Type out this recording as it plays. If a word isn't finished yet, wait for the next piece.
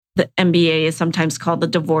The MBA is sometimes called the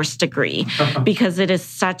divorce degree because it is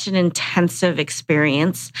such an intensive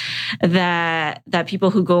experience that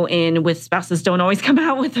people who go in with spouses don't always come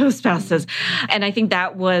out with those spouses. And I think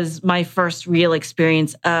that was my first real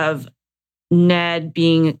experience of Ned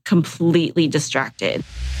being completely distracted.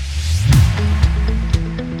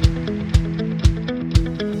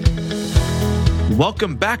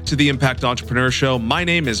 Welcome back to the Impact Entrepreneur Show. My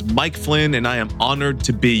name is Mike Flynn, and I am honored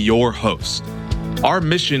to be your host. Our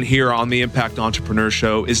mission here on the Impact Entrepreneur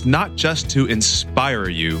Show is not just to inspire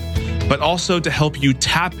you, but also to help you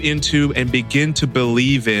tap into and begin to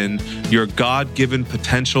believe in your God-given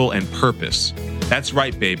potential and purpose. That's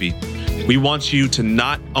right, baby. We want you to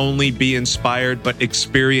not only be inspired, but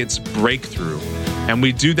experience breakthrough. And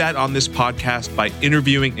we do that on this podcast by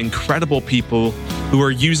interviewing incredible people who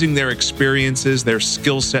are using their experiences, their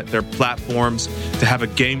skill set, their platforms to have a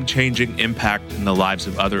game-changing impact in the lives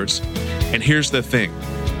of others. And here's the thing.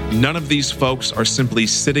 None of these folks are simply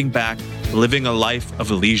sitting back, living a life of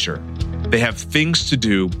leisure. They have things to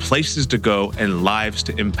do, places to go, and lives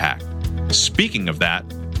to impact. Speaking of that,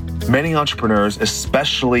 many entrepreneurs,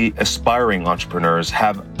 especially aspiring entrepreneurs,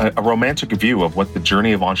 have a romantic view of what the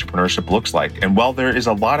journey of entrepreneurship looks like. And while there is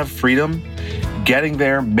a lot of freedom, getting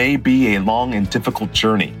there may be a long and difficult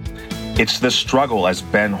journey. It's the struggle, as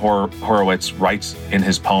Ben Horowitz writes in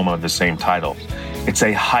his poem of the same title. It's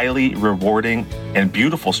a highly rewarding and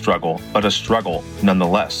beautiful struggle, but a struggle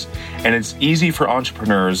nonetheless. And it's easy for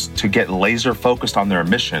entrepreneurs to get laser focused on their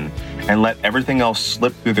mission and let everything else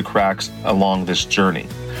slip through the cracks along this journey.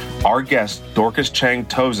 Our guest, Dorcas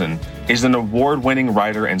Cheng-Tozun, is an award-winning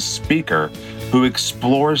writer and speaker who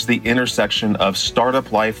explores the intersection of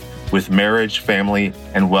startup life with marriage, family,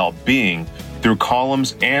 and well-being through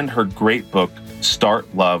columns and her great book,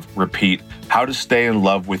 Start, Love, Repeat: How to Stay in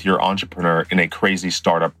Love with Your Entrepreneur in a Crazy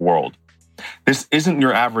Startup World. This isn't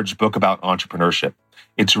your average book about entrepreneurship.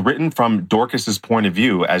 It's written from Dorcas's point of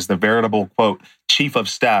view as the veritable, quote, chief of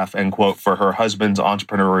staff, end quote, for her husband's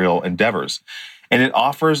entrepreneurial endeavors. And it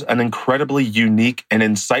offers an incredibly unique and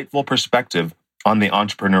insightful perspective on the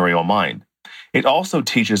entrepreneurial mind. It also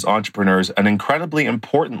teaches entrepreneurs an incredibly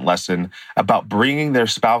important lesson about bringing their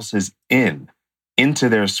spouses into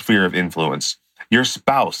their sphere of influence. Your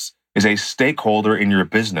spouse is a stakeholder in your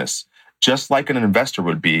business, just like an investor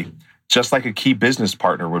would be, just like a key business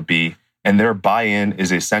partner would be, and their buy-in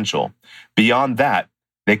is essential. Beyond that,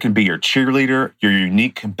 they can be your cheerleader, your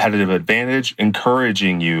unique competitive advantage,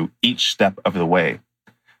 encouraging you each step of the way.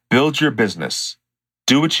 Build your business,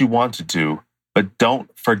 do what you want to do, but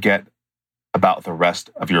don't forget about the rest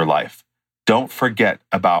of your life. Don't forget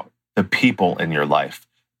about the people in your life.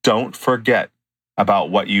 Don't forget about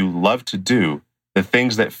what you love to do, the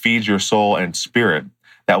things that feed your soul and spirit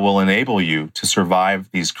that will enable you to survive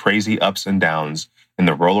these crazy ups and downs in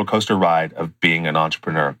the roller coaster ride of being an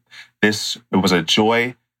entrepreneur. It was a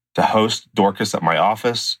joy to host Dorcas at my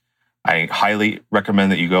office. I highly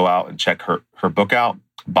recommend that you go out and check her book out,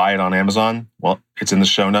 buy it on Amazon. Well, it's in the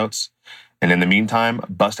show notes. And in the meantime,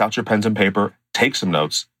 bust out your pens and paper, take some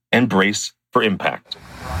notes, and brace for impact.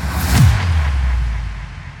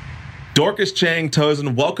 Dorcas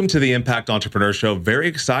Cheng-Tozun, welcome to the Impact Entrepreneur Show. Very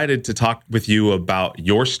excited to talk with you about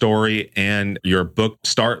your story and your book,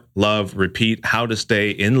 Start, Love, Repeat: How to Stay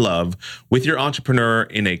in Love with Your Entrepreneur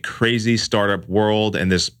in a Crazy Startup World,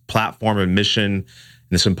 and this platform and mission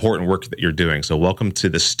and this important work that you're doing. So welcome to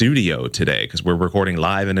the studio today, because we're recording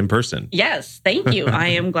live and in person. Yes, thank you. I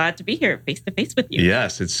am glad to be here face to face with you.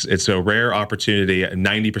 Yes, it's a rare opportunity.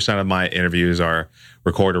 90% of my interviews are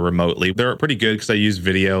recorded remotely. They're pretty good because I use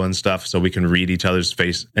video and stuff so we can read each other's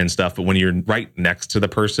face and stuff. But when you're right next to the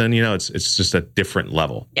person, it's just a different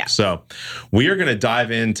level. Yeah. So we are going to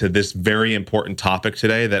dive into this very important topic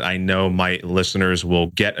today that I know my listeners will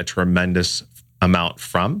get a tremendous amount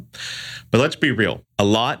from. But let's be real. A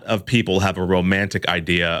lot of people have a romantic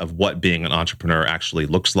idea of what being an entrepreneur actually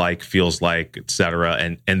looks like, feels like,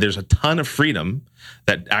 etc. And there's a ton of freedom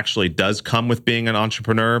that actually does come with being an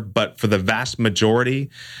entrepreneur. But for the vast majority,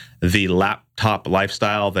 the laptop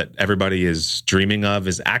lifestyle that everybody is dreaming of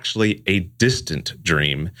is actually a distant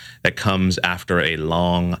dream that comes after a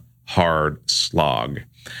long, hard slog.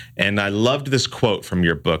 And I loved this quote from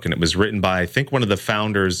your book, and it was written by, I think, one of the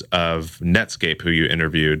founders of Netscape, who you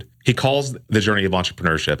interviewed. He calls the journey of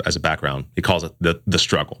entrepreneurship, as a background, he calls it the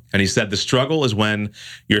struggle. And he said, the struggle is when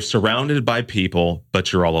you're surrounded by people,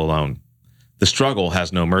 but you're all alone. The struggle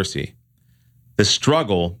has no mercy. The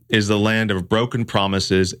struggle is the land of broken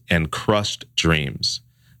promises and crushed dreams.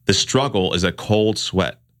 The struggle is a cold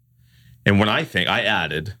sweat. And when I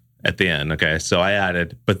added at the end, okay, so I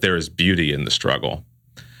added, but there is beauty in the struggle.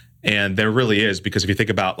 And there really is, because if you think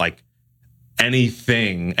about like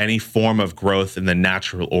anything, any form of growth in the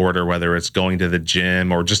natural order, whether it's going to the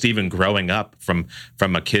gym or just even growing up from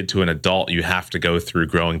a kid to an adult, you have to go through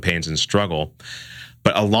growing pains and struggle.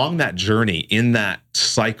 But along that journey, in that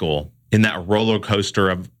cycle, in that roller coaster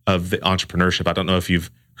of the entrepreneurship, I don't know if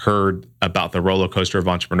you've heard about the roller coaster of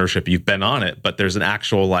entrepreneurship. You've been on it, but there's an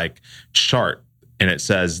actual like chart, and it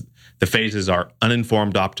says the phases are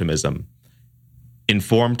uninformed optimism,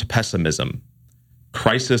 informed pessimism,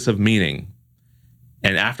 crisis of meaning.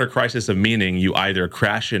 And after crisis of meaning, you either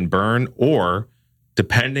crash and burn, or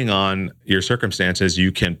depending on your circumstances,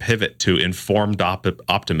 you can pivot to informed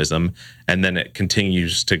optimism, and then it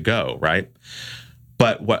continues to go, right?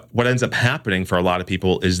 But what ends up happening for a lot of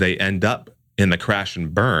people is they end up in the crash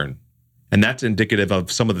and burn. And that's indicative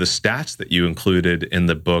of some of the stats that you included in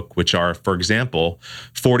the book, which are, for example,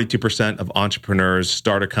 42% of entrepreneurs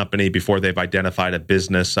start a company before they've identified a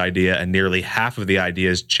business idea, and nearly half of the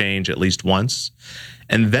ideas change at least once.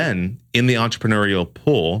 And then in the entrepreneurial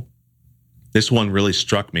pool, this one really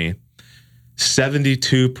struck me,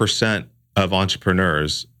 72% of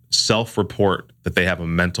entrepreneurs self-report that they have a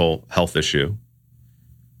mental health issue.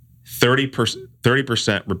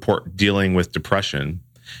 30% report dealing with depression,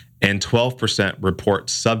 and 12% report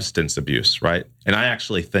substance abuse, right? And I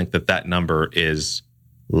actually think that number is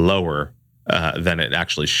lower than it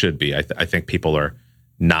actually should be. I think people are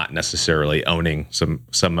not necessarily owning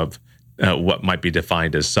some of what might be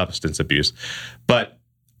defined as substance abuse. But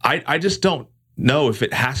I just don't know if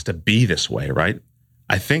it has to be this way, right?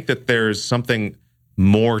 I think that there's something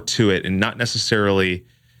more to it, and not necessarily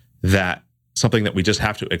that something that we just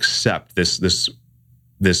have to accept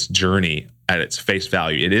this journey at its face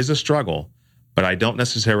value. It is a struggle, but I don't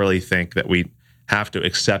necessarily think that we have to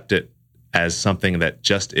accept it as something that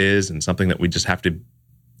just is and something that we just have to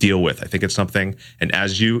deal with. I think it's something, and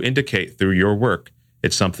as you indicate through your work,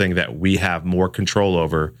 it's something that we have more control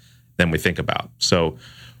over than we think about. So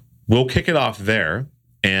we'll kick it off there,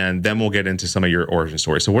 and then we'll get into some of your origin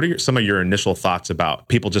story. So what are some of your initial thoughts about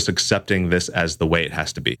people just accepting this as the way it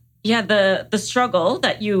has to be? Yeah, the struggle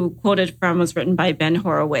that you quoted from was written by Ben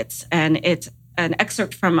Horowitz, and it's an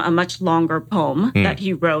excerpt from a much longer poem that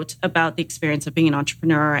he wrote about the experience of being an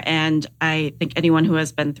entrepreneur. And I think anyone who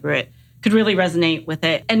has been through it could really resonate with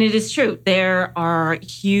it. And it is true. There are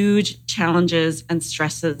huge challenges and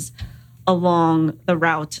stresses along the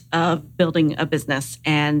route of building a business,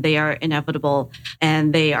 and they are inevitable,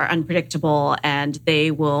 and they are unpredictable, and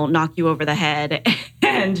they will knock you over the head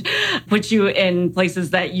and put you in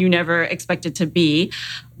places that you never expected to be.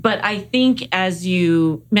 But I think, as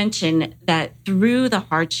you mentioned, that through the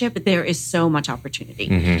hardship, there is so much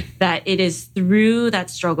opportunity. That it is through that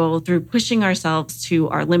struggle, through pushing ourselves to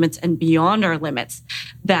our limits and beyond our limits,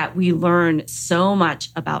 that we learn so much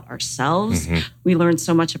about ourselves. We learn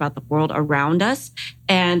so much about the world around us.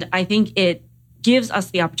 And I think it gives us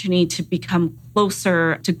the opportunity to become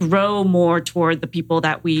closer, to grow more toward the people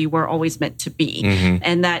that we were always meant to be.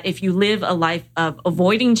 And that if you live a life of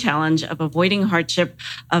avoiding challenge, of avoiding hardship,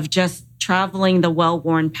 of just traveling the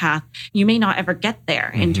well-worn path, you may not ever get there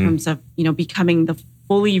in terms of, becoming the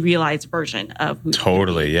fully realized version of who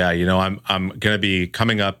Totally. Yeah. I'm going to be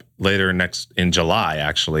coming up later in July,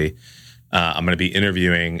 actually. I'm going to be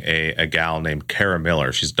interviewing a gal named Kara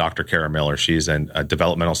Miller. She's Dr. Kara Miller. She's a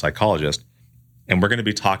developmental psychologist. And we're going to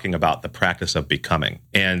be talking about the practice of becoming.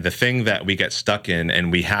 And the thing that we get stuck in,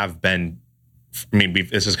 and we have been,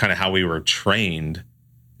 this is kind of how we were trained.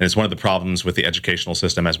 And it's one of the problems with the educational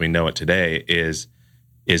system as we know it today is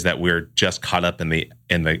that we're just caught up in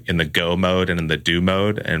the go mode and in the do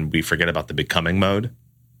mode, and we forget about the becoming mode,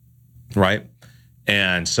 right?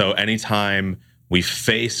 And so anytime we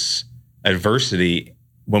face adversity,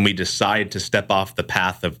 when we decide to step off the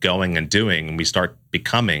path of going and doing, and we start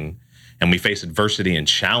becoming, and we face adversity and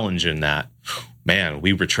challenge in that, man,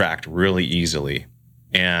 we retract really easily.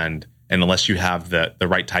 And unless you have the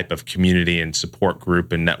right type of community and support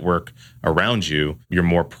group and network around you, you're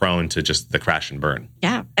more prone to just the crash and burn.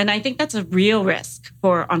 Yeah. And I think that's a real risk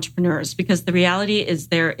for entrepreneurs, because the reality is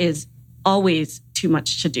there is always too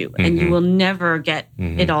much to do, and you will never get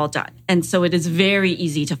it all done. And so it is very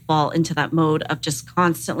easy to fall into that mode of just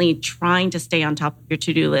constantly trying to stay on top of your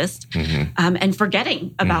to-do list and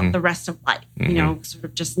forgetting about the rest of life, sort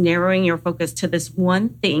of just narrowing your focus to this one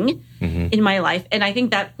thing in my life. And I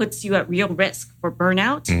think that puts you at real risk for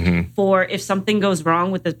burnout, for if something goes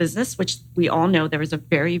wrong with the business, which we all know there is a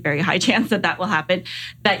very, very high chance that will happen,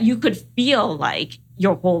 that you could feel like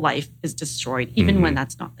your whole life is destroyed, even when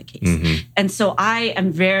that's not the case. And so I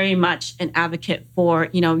am very much an advocate for,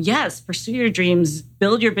 yes, pursue your dreams,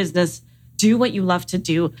 build your business do what you love to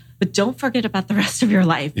do, but don't forget about the rest of your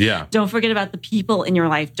life. Yeah. Don't forget about the people in your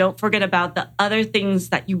life. Don't forget about the other things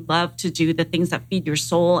that you love to do, the things that feed your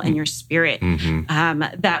soul and your spirit,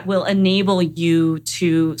 that will enable you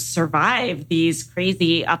to survive these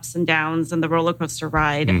crazy ups and downs and the roller coaster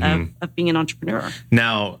ride of being an entrepreneur.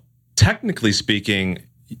 Now, technically speaking,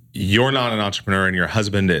 you're not an entrepreneur and your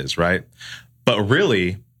husband is, right? But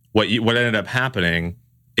really, what ended up happening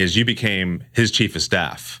is you became his chief of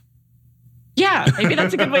staff. Yeah, maybe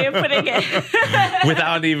that's a good way of putting it.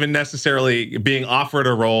 Without even necessarily being offered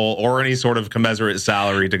a role or any sort of commensurate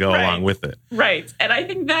salary to go along with it. Right. And I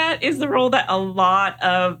think that is the role that a lot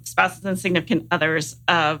of spouses and significant others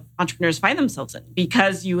of entrepreneurs find themselves in,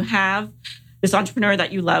 because you have this entrepreneur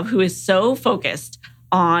that you love who is so focused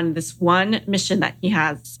on this one mission that he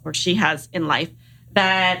has or she has in life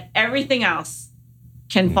that everything else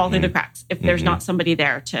can fall through the cracks if there's not somebody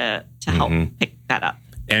there to help pick that up.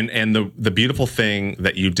 And the beautiful thing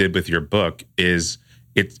that you did with your book is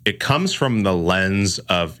it comes from the lens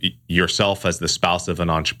of yourself as the spouse of an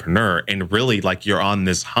entrepreneur, and really like you're on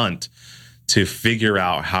this hunt to figure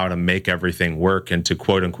out how to make everything work and to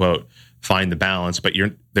quote unquote find the balance. But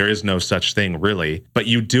there is no such thing really. But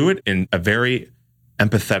you do it in a very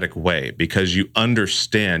empathetic way because you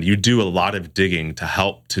understand, you do a lot of digging to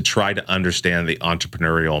help to try to understand the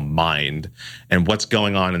entrepreneurial mind and what's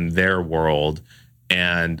going on in their world,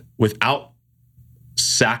 and without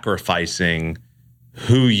sacrificing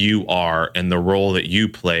who you are and the role that you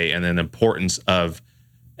play and the importance of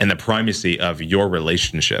and the primacy of your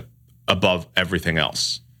relationship above everything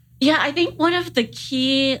else. Yeah, I think one of the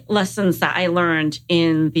key lessons that I learned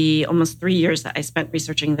in the almost 3 years that I spent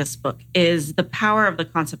researching this book is the power of the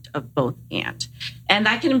concept of both and. And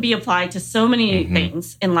that can be applied to so many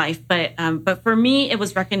things in life. But for me, it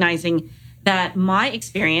was recognizing that my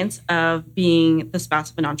experience of being the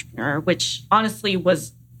spouse of an entrepreneur, which honestly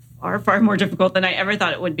was far more difficult than I ever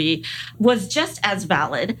thought it would be, was just as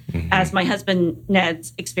valid as my husband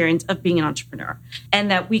Ned's experience of being an entrepreneur.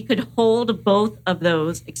 And that we could hold both of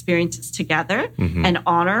those experiences together and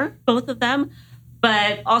honor both of them,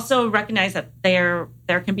 but also recognize that there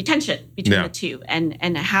can be tension between the two.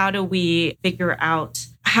 And how do we figure out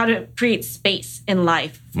how to create space in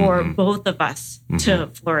life for both of us to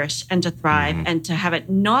flourish and to thrive and to have it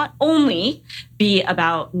not only be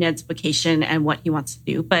about Ned's vocation and what he wants to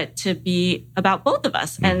do, but to be about both of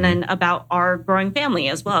us and then about our growing family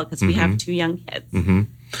as well, because we have 2 young kids.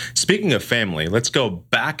 Speaking of family, let's go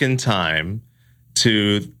back in time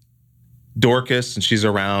to Dorcas, and she's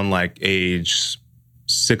around like age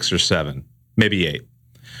 6 or 7, maybe 8.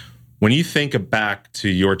 When you think back to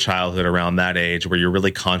your childhood around that age where you're really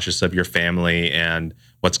conscious of your family and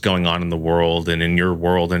what's going on in the world and in your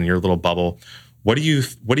world and your little bubble, what do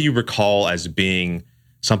you recall as being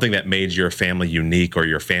something that made your family unique or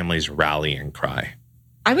your family's rallying cry?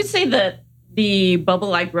 I would say that the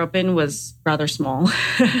bubble I grew up in was rather small.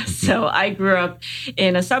 So I grew up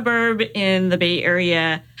in a suburb in the Bay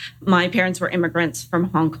Area. My parents were immigrants from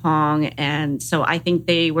Hong Kong. And so I think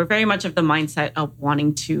they were very much of the mindset of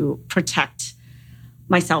wanting to protect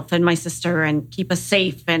myself and my sister and keep us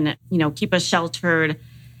safe and, keep us sheltered.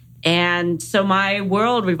 And so my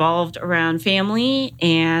world revolved around family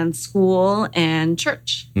and school and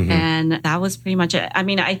church. And that was pretty much it. I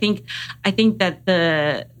mean, I think that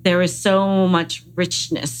there is so much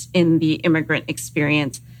richness in the immigrant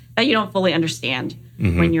experience that you don't fully understand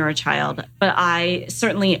when you're a child. But I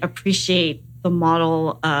certainly appreciate the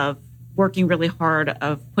model of working really hard,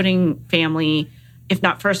 of putting family, if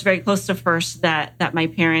not first, very close to first, that my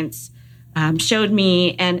parents showed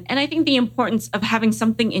me. And I think the importance of having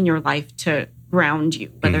something in your life to ground you,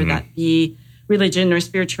 whether that be religion or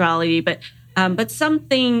spirituality, but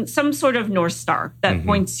some sort of North Star that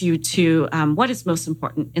points you to what is most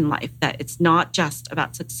important in life, that it's not just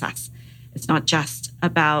about success. It's not just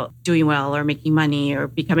about doing well or making money or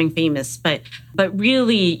becoming famous, but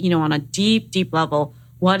really, on a deep, deep level,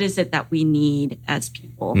 what is it that we need as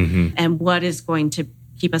people and what is going to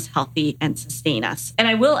keep us healthy and sustain us. And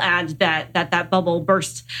I will add that bubble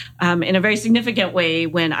burst in a very significant way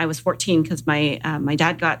when I was 14, because my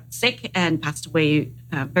dad got sick and passed away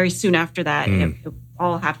very soon after that. It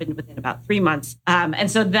all happened within about 3 months.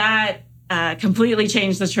 And so that completely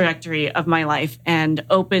changed the trajectory of my life and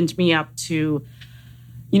opened me up to,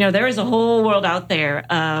 there is a whole world out there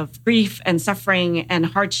of grief and suffering and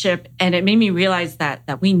hardship. And it made me realize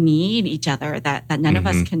that we need each other, that none of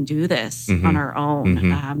us can do this on our own,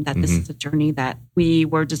 that this is a journey that we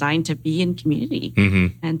were designed to be in community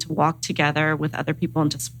and to walk together with other people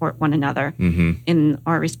and to support one another in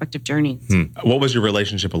our respective journeys. What was your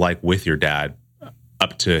relationship like with your dad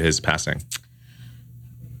up to his passing?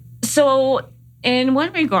 So in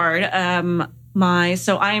one regard,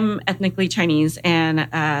 so I'm ethnically Chinese, and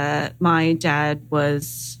my dad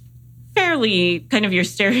was fairly kind of your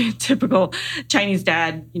stereotypical Chinese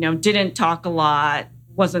dad, didn't talk a lot,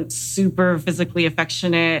 wasn't super physically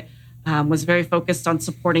affectionate, was very focused on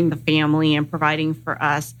supporting the family and providing for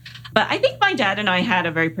us. But I think my dad and I had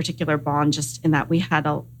a very particular bond just in that we had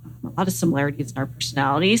a lot of similarities in our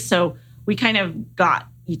personalities. So we kind of got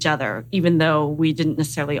each other, even though we didn't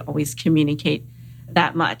necessarily always communicate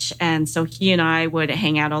that much. And so he and I would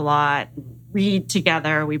hang out a lot, read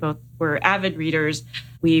together. We both were avid readers.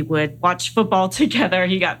 We would watch football together.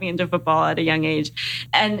 He got me into football at a young age.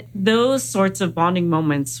 And those sorts of bonding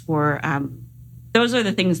moments were, those are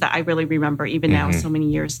the things that I really remember even now, so many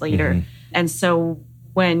years later. And so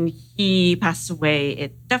when he passed away,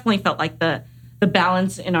 it definitely felt like the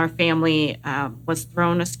balance in our family was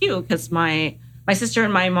thrown askew, because my sister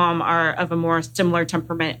and my mom are of a more similar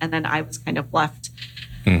temperament, and then I was kind of left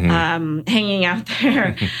hanging out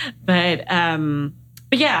there. But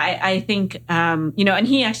yeah, I think, and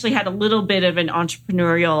he actually had a little bit of an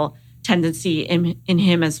entrepreneurial tendency in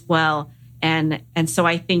him as well. And so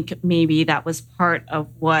I think maybe that was part of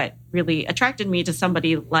what really attracted me to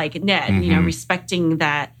somebody like Ned, respecting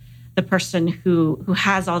that the person who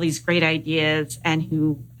has all these great ideas and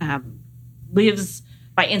who lives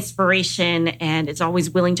by inspiration and is always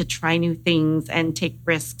willing to try new things and take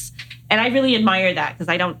risks. And I really admire that, because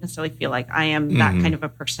I don't necessarily feel like I am that kind of a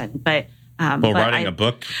person. But writing a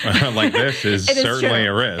book like this is certainly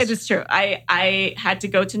a risk. It is true. I had to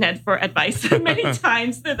go to Ned for advice many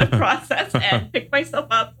times through the process and pick myself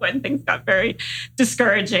up when things got very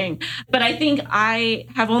discouraging. But I think I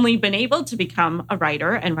have only been able to become a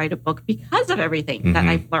writer and write a book because of everything that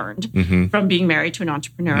I've learned from being married to an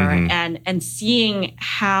entrepreneur and seeing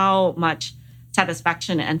how much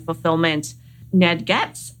satisfaction and fulfillment Ned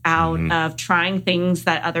gets out of trying things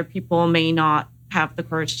that other people may not have the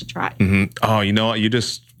courage to try. Oh, you know what? You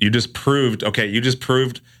just proved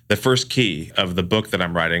the first key of the book that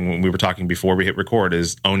I'm writing when we were talking before we hit record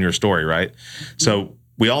is own your story, right? So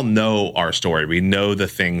we all know our story. We know the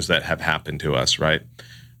things that have happened to us, right?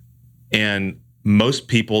 And most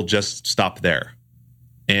people just stop there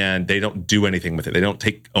and they don't do anything with it. They don't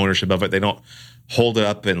take ownership of it. They don't hold it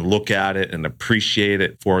up and look at it and appreciate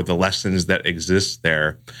it for the lessons that exist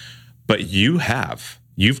there. But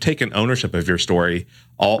you've taken ownership of your story,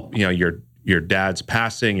 your dad's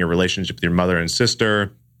passing, your relationship with your mother and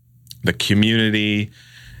sister, the community,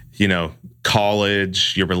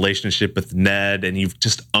 college, your relationship with Ned, and you've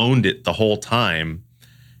just owned it the whole time.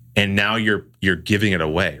 And now you're giving it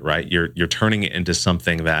away, right? You're turning it into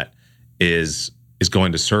something that is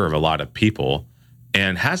going to serve a lot of people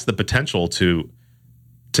and has the potential to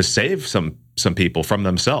save some people from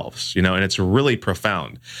themselves, and it's really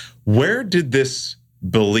profound. Where did this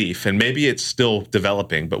belief, and maybe it's still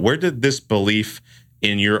developing, but where did this belief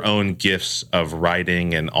in your own gifts of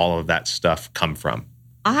writing and all of that stuff come from?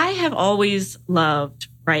 I have always loved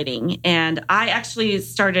writing, and I actually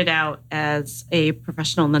started out as a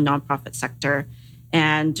professional in the nonprofit sector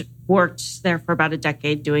and worked there for about a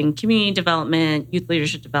decade doing community development, youth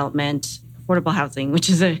leadership development, affordable housing, which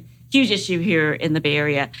is a huge issue here in the Bay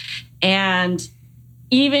Area. And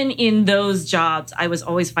even in those jobs, I was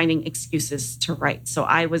always finding excuses to write. So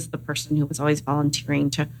I was the person who was always volunteering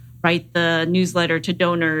to write the newsletter to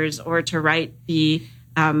donors or to write the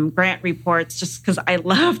grant reports, just because I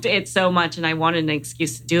loved it so much and I wanted an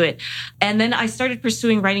excuse to do it. And then I started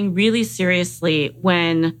pursuing writing really seriously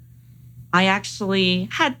when I actually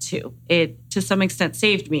had to. It, to some extent,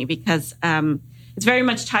 saved me because it's very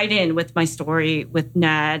much tied in with my story with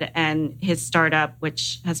Ned and his startup,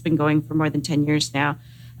 which has been going for more than 10 years now.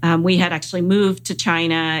 We had actually moved to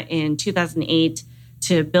China in 2008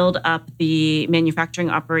 to build up the manufacturing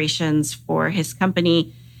operations for his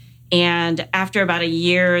company. And after about a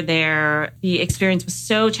year there, the experience was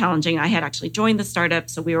so challenging. I had actually joined the startup,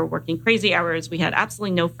 so we were working crazy hours. We had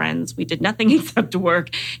absolutely no friends. We did nothing except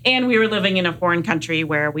work. And we were living in a foreign country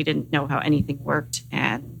where we didn't know how anything worked.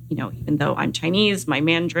 And, even though I'm Chinese, my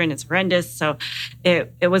Mandarin is horrendous. So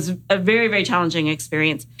it was a very, very challenging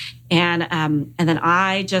experience. And then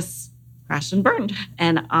I just crashed and burned.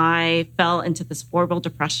 And I fell into this horrible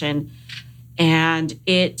depression. And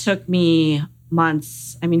it took me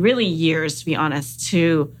months, really years, to be honest,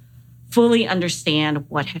 to fully understand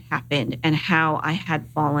what had happened and how I had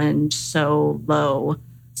fallen so low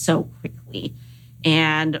so quickly.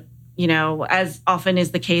 And, as often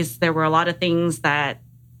is the case, there were a lot of things that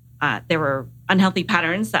there were unhealthy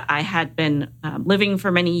patterns that I had been living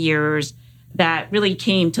for many years that really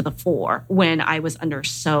came to the fore when I was under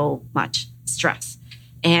so much stress.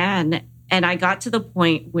 And I got to the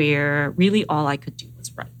point where really all I could do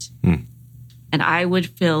was write. And I would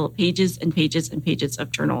fill pages and pages and pages of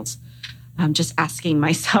journals, just asking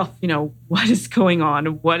myself, what is going on?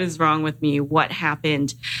 What is wrong with me? What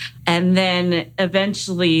happened? And then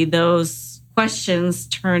eventually those questions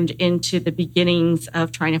turned into the beginnings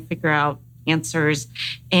of trying to figure out answers.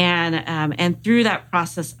 And through that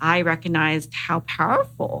process, I recognized how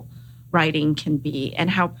powerful writing can be and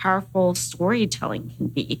how powerful storytelling can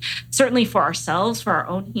be, certainly for ourselves, for our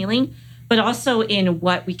own healing, but also in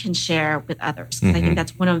what we can share with others. Because I think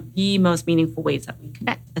that's one of the most meaningful ways that we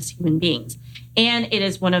connect as human beings. And it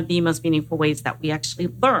is one of the most meaningful ways that we actually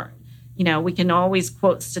learn. We can always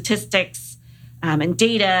quote statistics and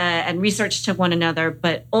data and research to one another,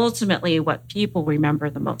 but ultimately what people remember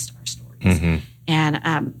the most are stories.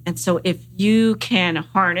 And so if you can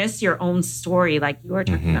harness your own story, like you were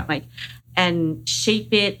talking about, Mike, and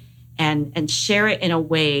shape it and share it in a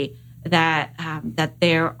way that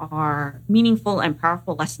there are meaningful and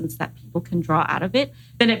powerful lessons that people can draw out of it,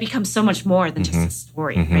 then it becomes so much more than just a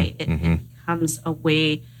story, right? It becomes a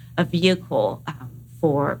way, a vehicle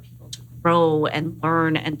for people to grow and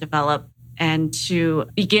learn and develop and to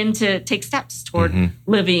begin to take steps toward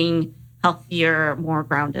living healthier, more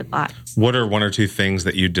grounded lives. What are one or two things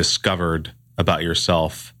that you discovered about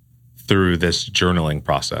yourself through this journaling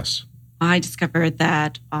process? I discovered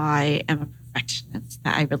that I am a perfectionist,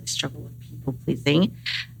 that I really struggle with people pleasing,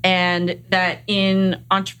 and that in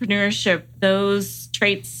entrepreneurship, those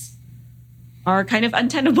traits are kind of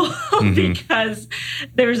untenable because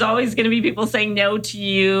there's always going to be people saying no to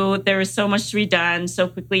you. There is so much to be done so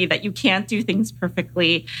quickly that you can't do things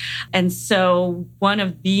perfectly. And so one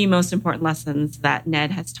of the most important lessons that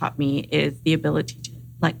Ned has taught me is the ability to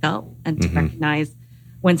let go and to recognize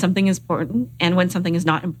when something is important and when something is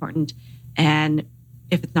not important. And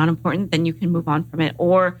if it's not important, then you can move on from it.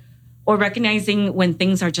 Or recognizing when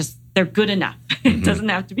things are just, they're good enough. It doesn't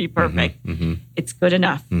have to be perfect. It's good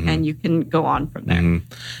enough, and you can go on from there.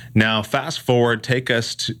 Now, fast forward, take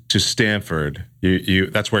us to Stanford. You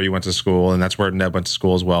that's where you went to school, and that's where Ned went to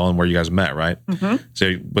school as well, and where you guys met, right?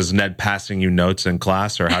 So was Ned passing you notes in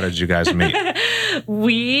class, or how did you guys meet?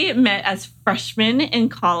 We met as freshmen in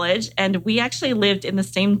college, and we actually lived in the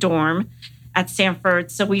same dorm at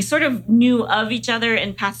Stanford. So we sort of knew of each other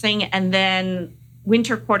in passing, and then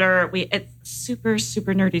winter quarter, it's super,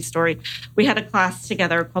 super nerdy story. We had a class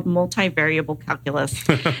together called multivariable calculus.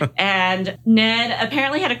 And Ned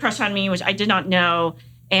apparently had a crush on me, which I did not know.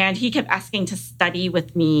 And he kept asking to study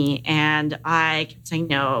with me. And I kept saying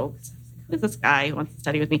no. Who is this guy who wants to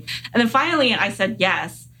study with me? And then finally I said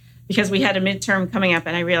yes, because we had a midterm coming up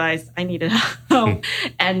and I realized I needed help.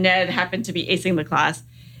 And Ned happened to be acing the class.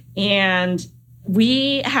 And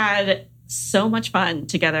we had so much fun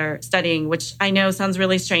together studying, which I know sounds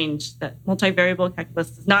really strange, that multivariable calculus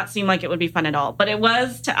does not seem like it would be fun at all, but it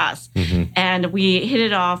was to us. And we hit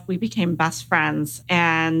it off. We became best friends.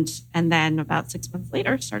 And then about 6 months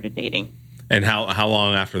later, started dating. And how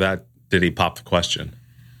long after that did he pop the question?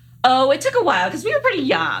 Oh, it took a while because we were pretty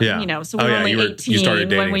young, so we were only 18 you started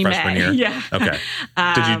dating when we freshman met. Year? Okay.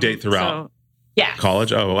 Did you date throughout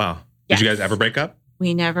college? Oh, wow. Did you guys ever break up?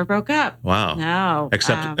 We never broke up. Wow. No.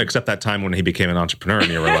 Except that time when he became an entrepreneur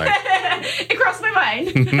and you were like... It crossed my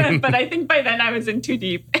mind. But I think by then I was in too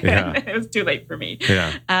deep. And it was too late for me.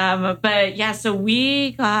 So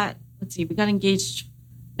we got engaged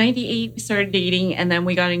 98. We started dating and then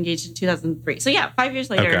we got engaged in 2003. So 5 years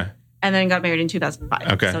later. Okay. And then got married in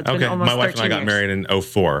 2005. Okay. So it's been almost my wife and I got married in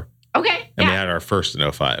 2004. Okay. And we had our first in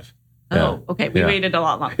 2005. Oh, okay. We waited a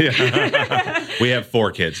lot longer. We have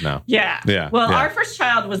 4 kids now. Well, our first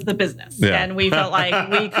child was the business. And we felt like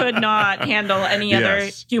we could not handle any other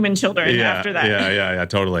human children after that. Yeah,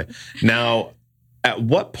 totally. Now, at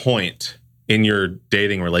what point in your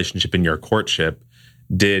dating relationship, in your courtship,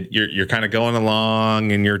 did you're kind of going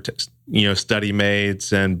along and your study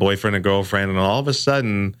mates and boyfriend and girlfriend, and all of a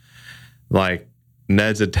sudden, like,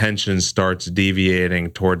 Ned's attention starts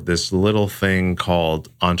deviating toward this little thing called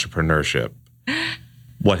entrepreneurship.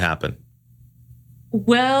 What happened?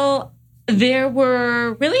 Well, there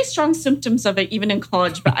were really strong symptoms of it even in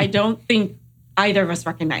college, but I don't think either of us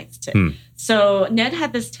recognized it. So Ned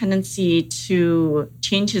had this tendency to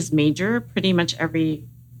change his major pretty much every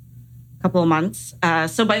couple of months.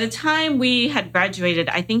 So by the time we had graduated,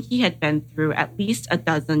 I think he had been through at least a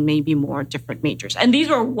dozen, maybe more, different majors. And these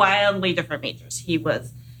were wildly different majors. He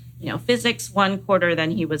was, physics one quarter,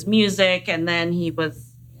 then he was music, and then he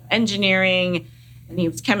was engineering, and he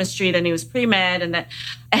was chemistry, then he was pre-med,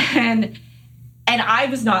 and And I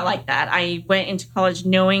was not like that. I went into college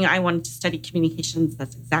knowing I wanted to study communications.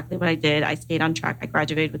 That's exactly what I did. I stayed on track. I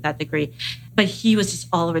graduated with that degree. But he was just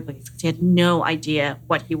all over the place because he had no idea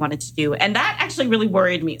what he wanted to do. And that actually really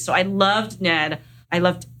worried me. So I loved Ned. I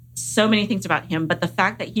loved so many things about him. But the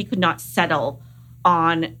fact that he could not settle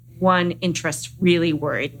on one interest really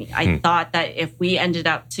worried me. I thought that if we ended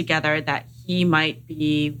up together, that he might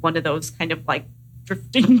be one of those kind of like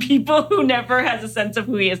drifting people who never has a sense of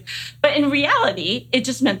who he is. But in reality, it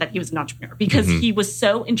just meant that he was an entrepreneur because he was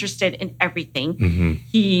so interested in everything.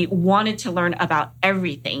 He wanted to learn about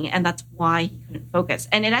everything, and that's why he couldn't focus.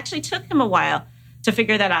 And it actually took him a while to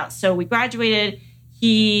figure that out. So we graduated.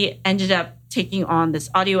 He ended up taking on this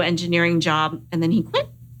audio engineering job, and then he quit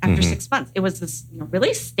after 6 months. It was this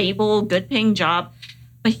really stable, good-paying job,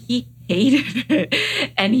 but he hated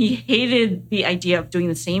it. And he hated the idea of doing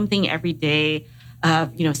the same thing every day,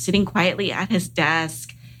 of sitting quietly at his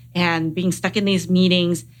desk and being stuck in these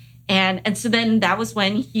meetings. And so then that was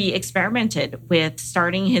when he experimented with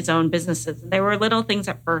starting his own businesses. And there were little things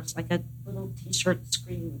at first, like a little T-shirt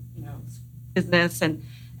screen, business.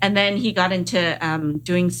 And then he got into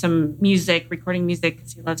doing some music, recording music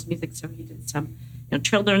because he loves music. So he did some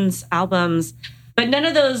children's albums. But none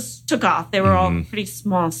of those took off. They were all pretty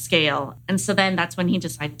small scale. And so then that's when he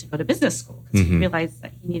decided to go to business school because he realized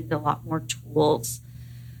that he needed a lot more tools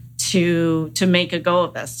to make a go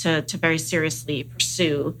of this, to very seriously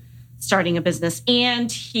pursue starting a business.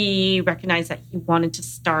 And he recognized that he wanted to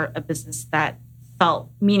start a business that felt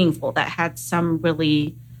meaningful, that had some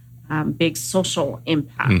really big social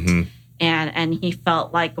impact. And he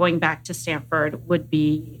felt like going back to Stanford would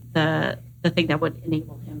be the thing that would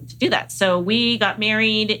enable him to do that. So we got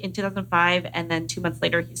married in 2005, and then 2 months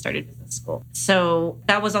later, he started business school. So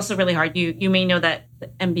that was also really hard. You may know that the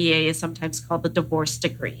MBA is sometimes called the divorce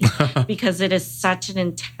degree because it is such an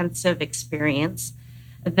intensive experience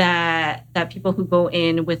that people who go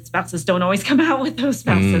in with spouses don't always come out with those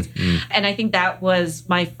spouses. And I think that was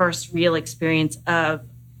my first real experience of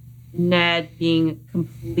Ned being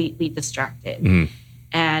completely distracted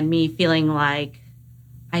and me feeling like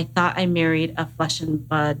I thought I married a flesh and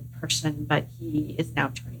blood person, but he is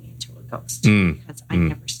now turning into a ghost because I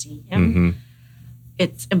never see him.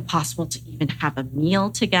 It's impossible to even have a meal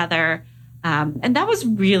together. And that was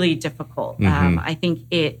really difficult. I think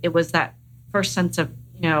it was that first sense of,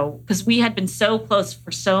 because we had been so close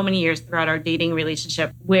for so many years throughout our dating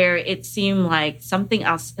relationship where it seemed like something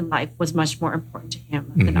else in life was much more important to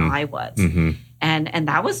him than I was. And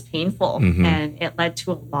that was painful. And it led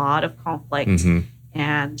to a lot of conflict.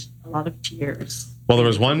 And a lot of tears. Well, there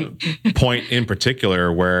was one point in particular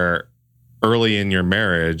where early in your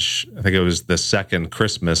marriage, I think it was the second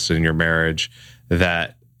Christmas in your marriage,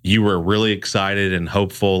 that you were really excited and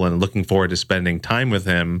hopeful and looking forward to spending time with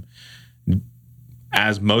him,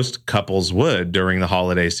 as most couples would during the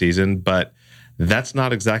holiday season. But that's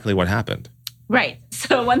not exactly what happened. Right.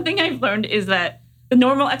 So one thing I've learned is that the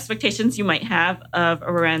normal expectations you might have of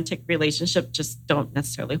a romantic relationship just don't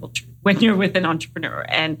necessarily hold true when you're with an entrepreneur.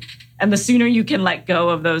 And the sooner you can let go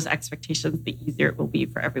of those expectations, the easier it will be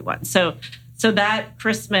for everyone. So that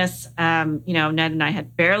Christmas, Ned and I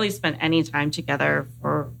had barely spent any time together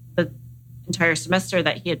for the entire semester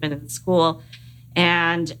that he had been in school.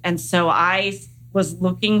 And so I was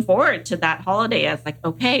looking forward to that holiday as like,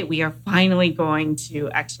 okay, we are finally going to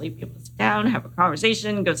actually be able to sit down, have a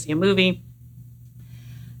conversation, go see a movie.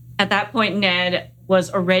 At that point, Ned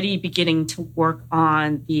was already beginning to work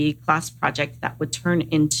on the class project that would turn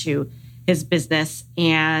into his business.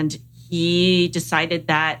 And he decided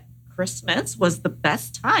that Christmas was the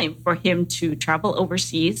best time for him to travel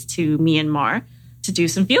overseas to Myanmar to do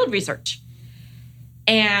some field research.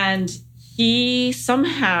 And he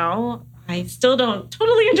somehow, I still don't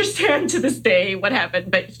totally understand to this day what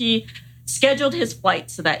happened, but he scheduled his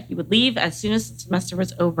flight so that he would leave as soon as the semester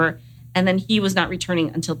was over. And then he was not returning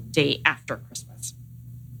until the day after Christmas.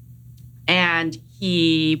 And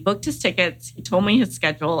he booked his tickets. He told me his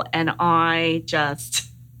schedule. And I just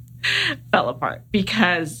fell apart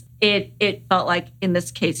because it felt like in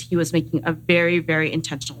this case, he was making a very, very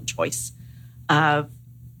intentional choice of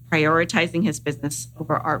prioritizing his business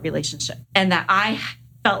over our relationship. And that I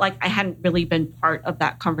felt like I hadn't really been part of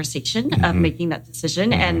that conversation of making that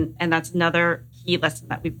decision. And that's another key lesson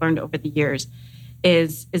that we've learned over the years.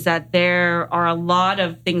 Is that there are a lot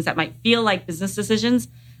of things that might feel like business decisions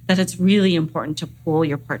that it's really important to pull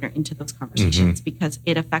your partner into those conversations because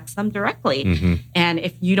it affects them directly. And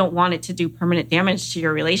if you don't want it to do permanent damage to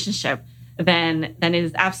your relationship, then it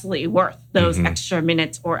is absolutely worth those extra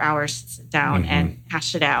minutes or hours to sit down and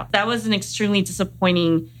hash it out. That was an extremely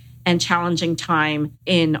disappointing and challenging time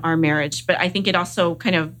in our marriage. But I think it also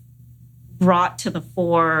kind of brought to the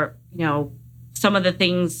fore, some of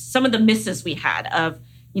the misses we had of,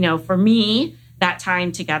 for me, that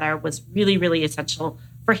time together was really, really essential.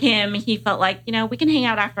 For him, he felt like, we can hang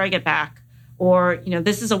out after I get back. Or,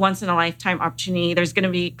 this is a once in a lifetime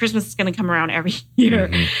opportunity. Christmas is going to come around every year.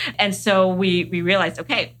 Mm-hmm. And so we realized,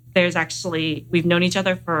 okay, we've known each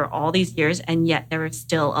other for all these years, and yet there is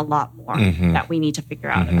still a lot more that we need to figure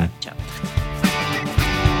out about each other.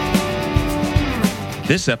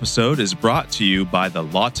 This episode is brought to you by the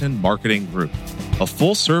Lawton Marketing Group, a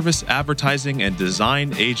full-service advertising and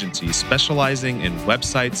design agency specializing in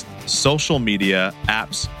websites, social media,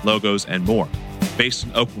 apps, logos, and more. Based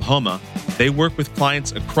in Oklahoma, they work with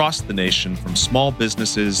clients across the nation, from small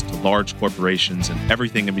businesses to large corporations and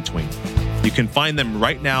everything in between. You can find them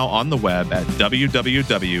right now on the web at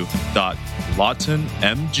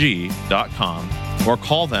www.lawtonmg.com or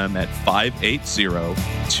call them at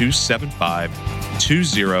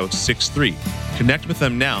 580-275-2063. Connect with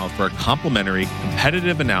them now for a complimentary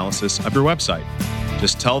competitive analysis of your website.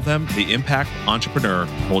 Just tell them the Impact Entrepreneur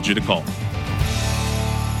told you to call.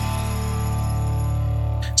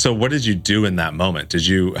 So what did you do in that moment?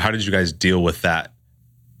 How did you guys deal with that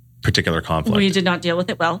particular conflict? We did not deal with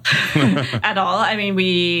it well at all. I mean,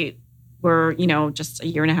 we were, just a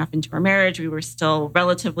year and a half into our marriage. We were still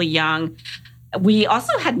relatively young. We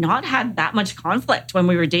also had not had that much conflict when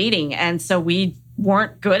we were dating. And so we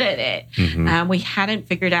weren't good at it. Mm-hmm. We hadn't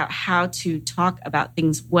figured out how to talk about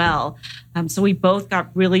things well. So we both got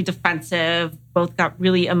really defensive, both got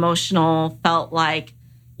really emotional, felt like,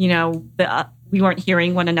 we weren't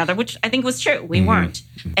hearing one another, which I think was true. We weren't.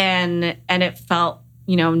 And it felt,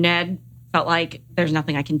 Ned felt like there's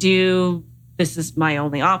nothing I can do. This is my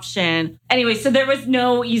only option. Anyway, so there was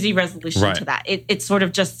no easy resolution to that. It sort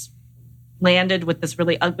of just landed with this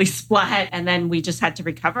really ugly splat, and then we just had to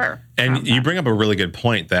recover. And you bring up a really good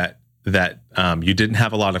point that you didn't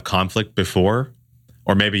have a lot of conflict before,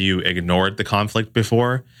 or maybe you ignored the conflict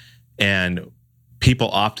before. And people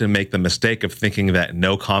ppoften make the mistake of thinking that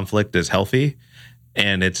no conflict is healthy,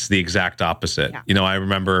 and it's the exact opposite. Yeah. I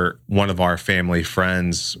remember one of our family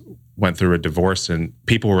friends went through a divorce, and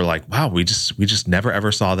people were like, "Wow, we just never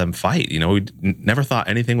ever saw them fight." We never thought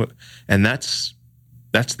anything would, and that's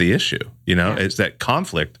the issue. Is that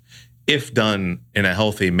conflict, if done in a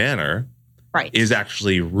healthy manner, is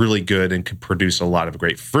actually really good and could produce a lot of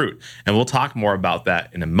great fruit. And we'll talk more about that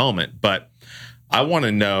in a moment. But I want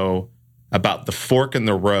to know about the fork in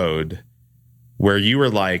the road where you were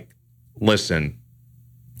like, listen,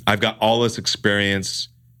 I've got all this experience.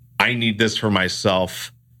 I need this for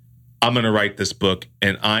myself. I'm going to write this book,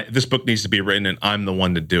 and this book needs to be written, and I'm the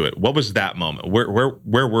one to do it. What was that moment?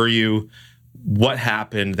 Where were you? What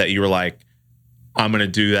happened that you were like, I'm going to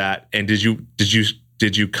do that? And did you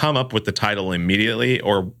come up with the title immediately,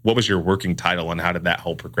 or what was your working title, and how did that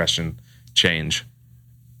whole progression change?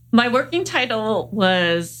 My working title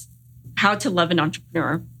was How to Love an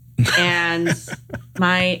Entrepreneur. And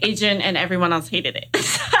my agent and everyone else hated it.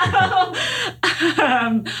 So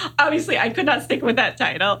obviously I could not stick with that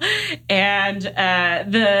title. And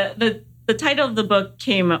the title of the book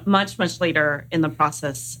came much, much later in the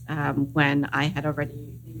process, when I had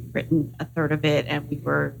already written a third of it and we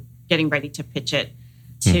were getting ready to pitch it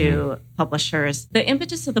to publishers. The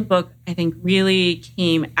impetus of the book, I think, really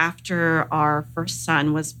came after our first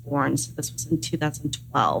son was born. So this was in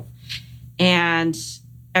 2012. And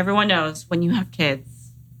everyone knows when you have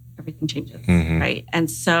kids, everything changes, right? And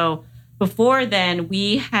so before then,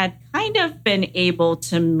 we had kind of been able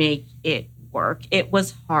to make it work. It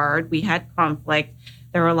was hard. We had conflict.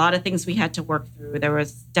 There were a lot of things we had to work through. There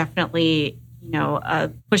was definitely,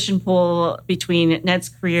 a push and pull between Ned's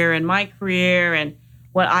career and my career, and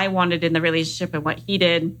what I wanted in the relationship and what he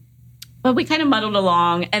did. But we kind of muddled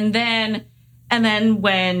along. And then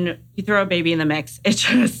when you throw a baby in the mix, it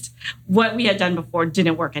just, what we had done before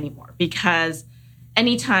didn't work anymore, because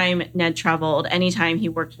anytime Ned traveled, anytime he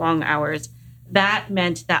worked long hours, that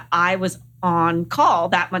meant that I was on call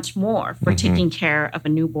that much more for taking care of a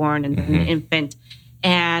newborn and an infant.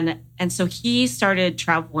 And so he started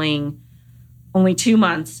traveling only 2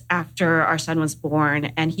 months after our son was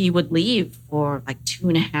born, and he would leave for like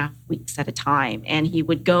 2.5 weeks at a time. And he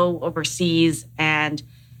would go overseas, and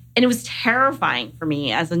it was terrifying for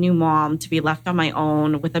me as a new mom to be left on my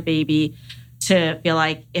own with a baby, to feel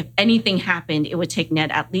like if anything happened, it would take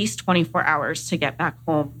Ned at least 24 hours to get back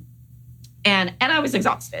home. And I was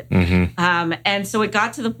exhausted. And so it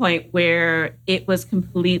got to the point where it was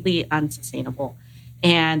completely unsustainable.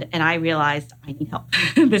 And I realized I need help.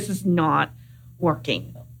 This is not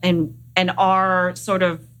working. And our sort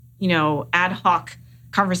of, ad hoc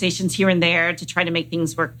conversations here and there to try to make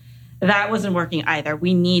things work. That wasn't working either.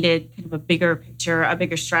 We needed kind of a bigger picture, a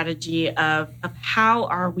bigger strategy of how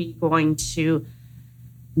are we going to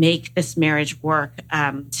make this marriage work,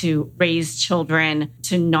 to raise children,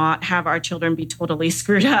 to not have our children be totally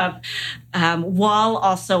screwed up, while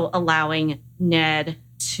also allowing Ned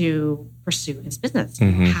to pursue his business.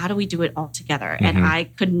 How do we do it all together? And I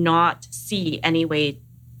could not see any way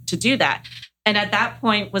to do that. And at that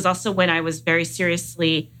point was also when I was very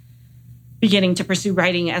seriously beginning to pursue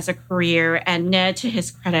writing as a career. And Ned, to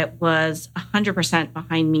his credit, was 100%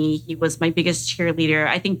 behind me. He was my biggest cheerleader.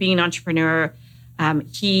 I think being an entrepreneur,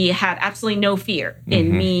 he had absolutely no fear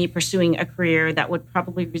in me pursuing a career that would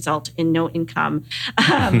probably result in no income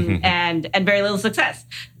and very little success.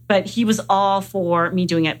 But he was all for me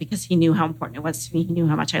doing it because he knew how important it was to me. He knew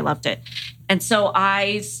how much I loved it. And so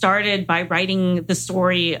I started by writing the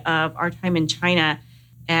story of our time in China.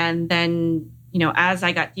 And then, as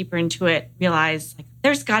I got deeper into it, realized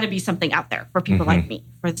there's got to be something out there for people like me,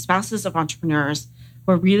 for the spouses of entrepreneurs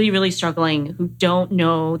who are really, really struggling, who don't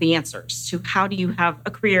know the answers to how do you have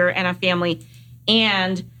a career and a family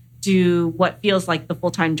and do what feels like the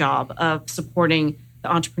full-time job of supporting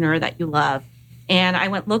the entrepreneur that you love. And I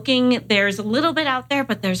went looking, there's a little bit out there,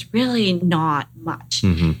 but there's really not much.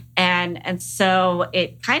 And so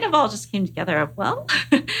it kind of all just came together of, well,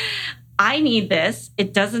 I need this.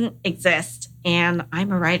 It doesn't exist. And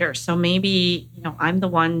I'm a writer. So maybe, I'm the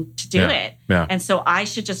one to do it. Yeah. And so I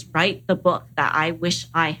should just write the book that I wish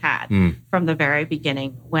I had from the very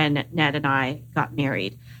beginning when Ned and I got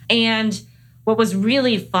married. And what was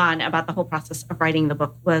really fun about the whole process of writing the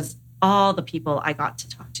book was all the people I got to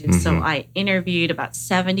talk to. So I interviewed about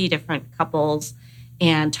 70 different couples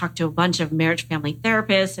and talked to a bunch of marriage family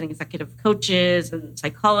therapists and executive coaches and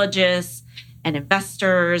psychologists and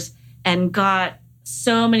investors and got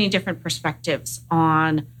so many different perspectives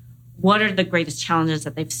on what are the greatest challenges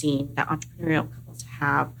that they've seen that entrepreneurial couples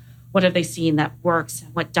have. What have they seen that works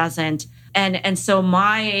and what doesn't? And so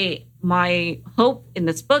my hope in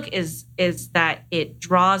this book is that it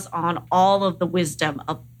draws on all of the wisdom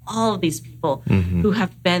of all of these people who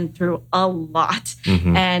have been through a lot.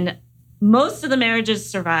 And most of the marriages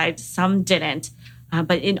survived, some didn't.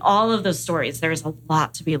 But in all of those stories, there's a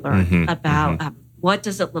lot to be learned about what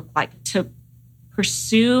does it look like to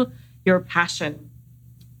pursue your passion,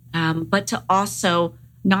 but to also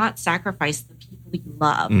not sacrifice the people you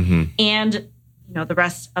love and the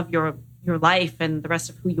rest of your life and the rest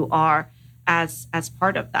of who you are as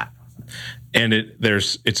part of that process. And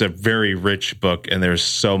it's a very rich book, and there's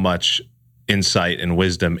so much insight and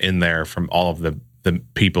wisdom in there from all of the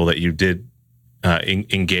people that you did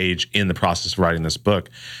engage in the process of writing this book.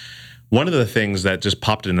 One of the things that just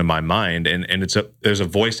popped into my mind, and there's a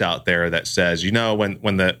voice out there that says,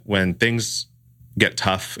 when things get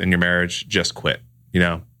tough in your marriage, just quit.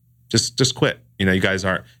 Just quit. You guys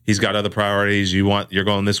aren't. He's got other priorities. You're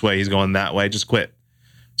going this way. He's going that way. Just quit.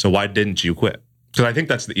 So why didn't you quit? Because I think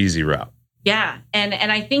that's the easy route. Yeah, and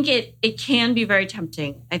I think it can be very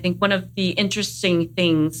tempting. I think one of the interesting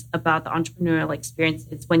things about the entrepreneurial experience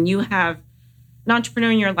is when you have an entrepreneur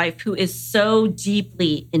in your life who is so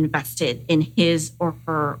deeply invested in his or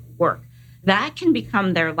her work, that can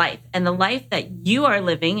become their life. And the life that you are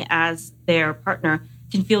living as their partner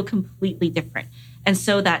can feel completely different. And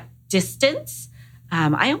so that distance,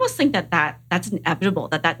 I almost think that's inevitable,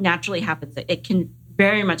 that naturally happens. It can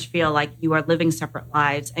very much feel like you are living separate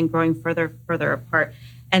lives and growing further apart.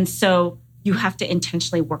 And so you have to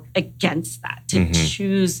intentionally work against that, to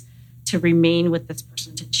choose to remain with this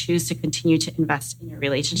person, to choose to continue to invest in your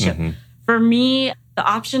relationship. For me, the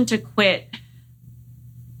option to quit,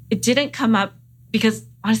 it didn't come up because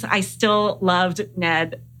honestly, I still loved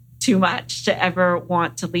Ned too much to ever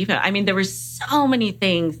want to leave him. I mean, there were so many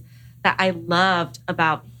things that I loved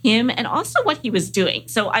about him and also what he was doing.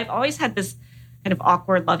 So I've always had this kind of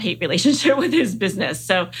awkward love-hate relationship with his business.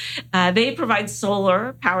 So they provide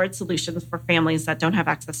solar-powered solutions for families that don't have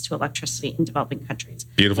access to electricity in developing countries.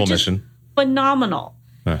 Beautiful mission. Phenomenal.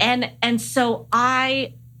 And so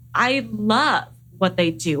I love what they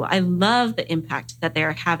do. I love the impact that they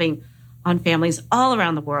are having on families all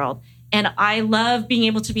around the world. And I love being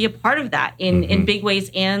able to be a part of that in big ways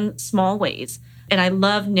and small ways. And I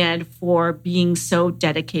love Ned for being so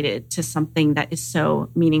dedicated to something that is so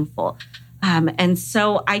meaningful. And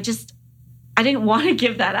so I didn't want to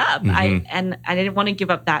give that up. I didn't want to give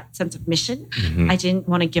up that sense of mission. I didn't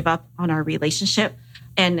want to give up on our relationship.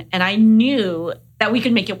 And I knew that we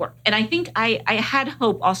could make it work. And I think I had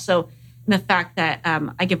hope also in the fact that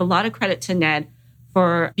I give a lot of credit to Ned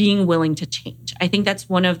for being willing to change. I think that's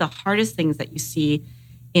one of the hardest things that you see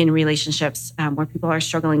in relationships where people are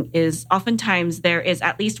struggling is oftentimes there is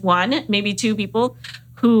at least one, maybe two people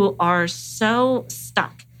who are so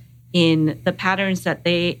stuck in the patterns that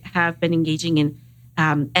they have been engaging in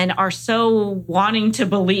and are so wanting to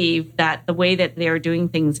believe that the way that they are doing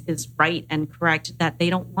things is right and correct that they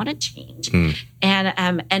don't want to change.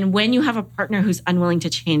 And when you have a partner who's unwilling to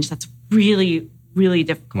change, that's really, really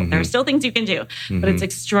difficult. There are still things you can do, but it's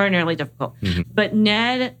extraordinarily difficult. But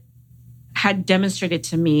Ned had demonstrated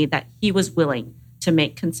to me that he was willing to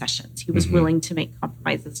make concessions. He was willing to make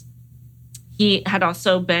compromises. He had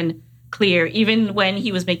also been clear, even when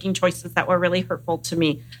he was making choices that were really hurtful to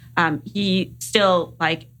me. He still,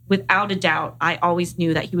 without a doubt, I always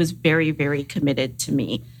knew that he was very, very committed to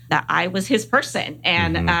me, that I was his person,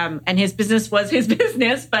 and his business was his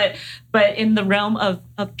business, but in the realm of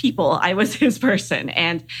people, I was his person,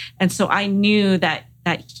 and so I knew that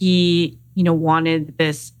he, wanted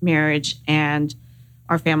this marriage and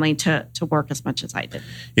our family to work as much as I did.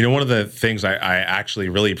 One of the things I actually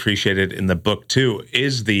really appreciated in the book too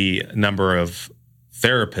is the number of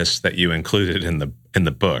therapists that you included in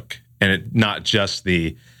the book, and not just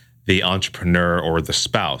the entrepreneur or the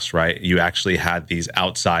spouse, right? You actually had these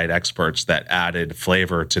outside experts that added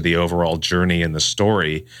flavor to the overall journey and the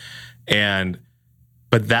story,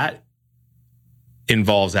 but that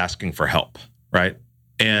involves asking for help, right?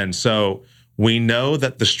 And so we know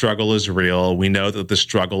that the struggle is real. We know that the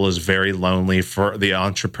struggle is very lonely for the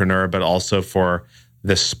entrepreneur, but also for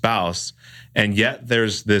the spouse. And yet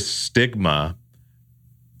there's this stigma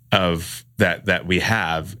of that we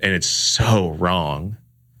have, and it's so wrong,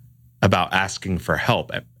 about asking for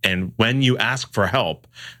help. And when you ask for help,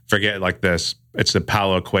 forget this, it's a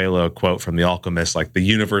Paulo Coelho quote from The Alchemist, the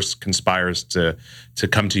universe conspires to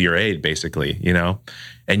come to your aid, basically,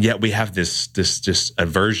 And yet we have this just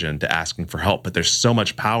aversion to asking for help, but there's so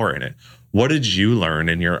much power in it. What did you learn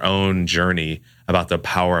in your own journey about the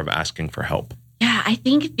power of asking for help? Yeah, I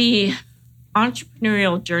think the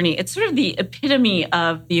entrepreneurial journey, it's sort of the epitome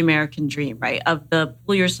of the American dream, right? Of the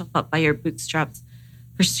pull yourself up by your bootstraps,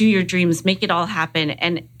 pursue your dreams, make it all happen.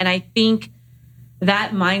 And I think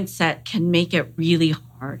that mindset can make it really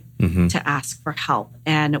hard to ask for help.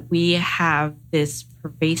 And we have this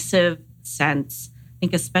pervasive sense, I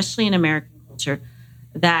think especially in American culture,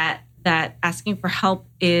 that asking for help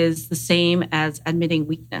is the same as admitting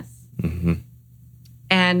weakness.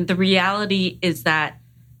 And the reality is that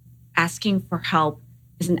asking for help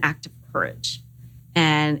is an act of courage.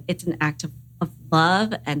 And it's an act of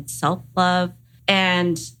love and self-love.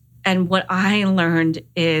 And what I learned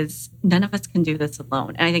is none of us can do this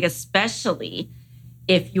alone. And I think especially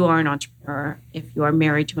if you are an entrepreneur, if you are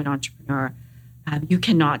married to an entrepreneur, you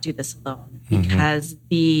cannot do this alone because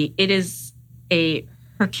it is a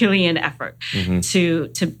Herculean effort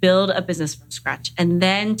to build a business from scratch, and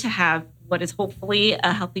then to have what is hopefully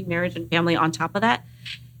a healthy marriage and family on top of that.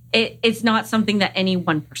 It's not something that any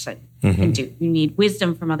one person can do. You need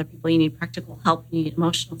wisdom from other people. You need practical help. You need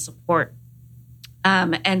emotional support.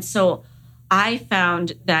 And so I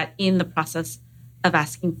found that in the process of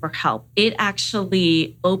asking for help, it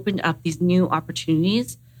actually opened up these new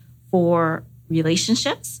opportunities for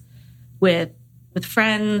relationships with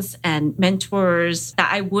friends and mentors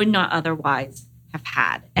that I would not otherwise have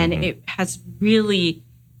had. And it has really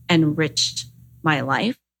enriched my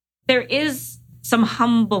life. There is some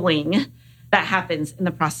humbling that happens in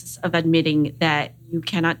the process of admitting that you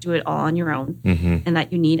cannot do it all on your own and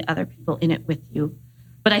that you need other people in it with you.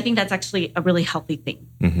 But I think that's actually a really healthy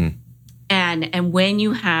thing. And when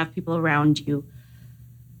you have people around you,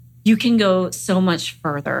 you can go so much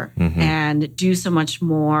further and do so much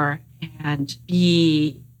more and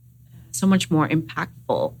be so much more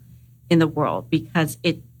impactful in the world because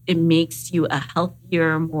it makes you a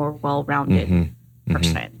healthier, more well-rounded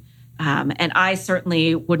person. And I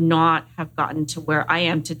certainly would not have gotten to where I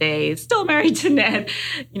am today, still married to Ned,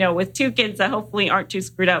 with 2 kids that hopefully aren't too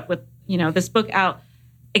screwed up with, this book out,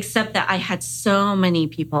 except that I had so many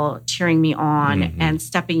people cheering me on and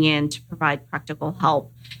stepping in to provide practical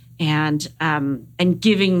help and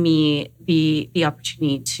giving me the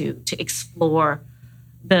opportunity to explore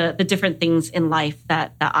the different things in life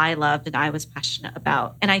that I loved and I was passionate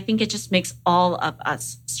about. And I think it just makes all of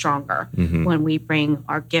us stronger when we bring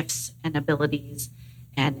our gifts and abilities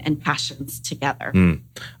and passions together.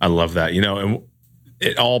 I love that. And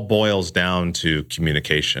it all boils down to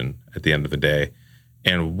communication at the end of the day.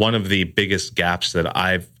 And one of the biggest gaps that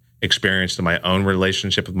I've experienced in my own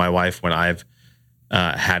relationship with my wife when I've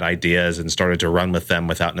had ideas and started to run with them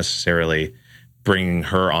without necessarily bringing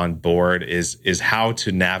her on board is how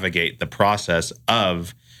to navigate the process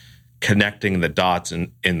of connecting the dots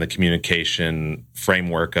in the communication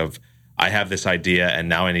framework of, I have this idea and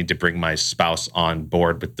now I need to bring my spouse on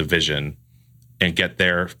board with the vision and get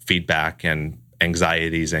their feedback and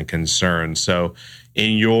anxieties and concerns. So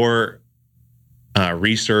in your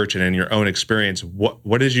research and in your own experience,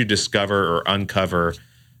 what did you discover or uncover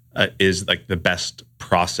is like the best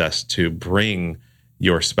process to bring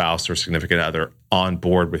your spouse or significant other on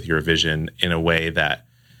board with your vision in a way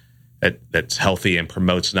that's healthy and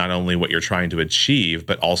promotes not only what you're trying to achieve,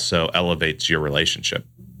 but also elevates your relationship?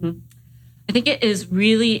 Mm-hmm. I think it is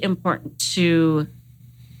really important to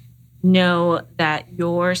know that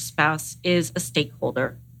your spouse is a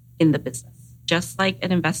stakeholder in the business, just like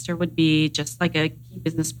an investor would be, just like a key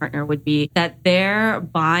business partner would be, that their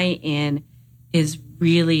buy-in is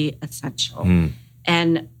really essential.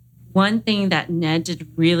 And one thing that Ned did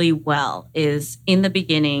really well is in the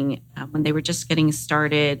beginning, when they were just getting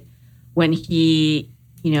started, when he,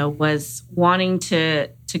 was wanting to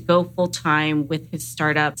go full time with his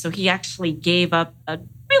startup. So he actually gave up a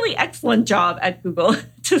really excellent job at Google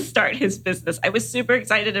to start his business. I was super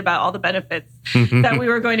excited about all the benefits that we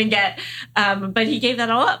were going to get. But he gave that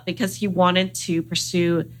all up because he wanted to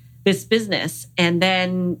pursue this business. And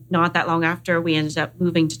then not that long after, we ended up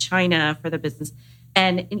moving to China for the business.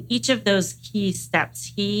 And in each of those key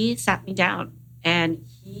steps, he sat me down and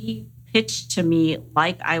he pitched to me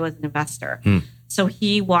like I was an investor. So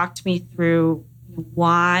he walked me through,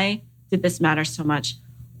 why did this matter so much?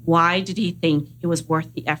 Why did he think it was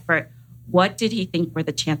worth the effort? What did he think were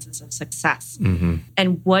the chances of success?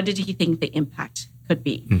 And what did he think the impact could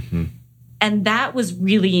be? And that was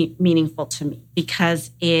really meaningful to me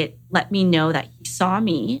because it let me know that he saw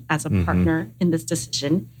me as a partner in this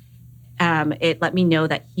decision. It let me know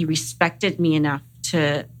that he respected me enough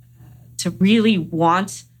to really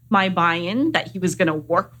want my buy-in, that he was going to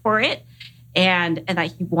work for it, and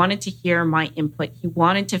that he wanted to hear my input. He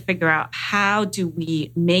wanted to figure out, how do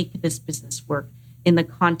we make this business work in the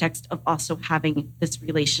context of also having this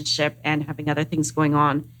relationship and having other things going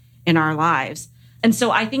on in our lives. And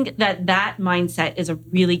so I think that mindset is a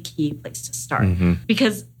really key place to start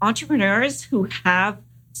because entrepreneurs who have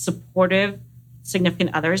supportive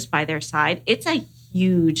significant others by their side, it's a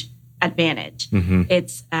huge advantage.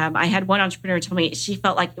 It's I had one entrepreneur tell me she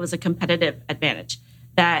felt like it was a competitive advantage,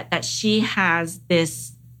 that she has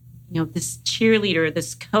this, this cheerleader,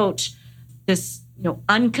 this coach, this,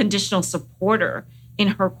 unconditional supporter in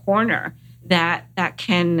her corner that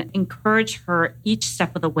can encourage her each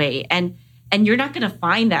step of the way. And you're not going to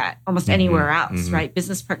find that almost anywhere else, right?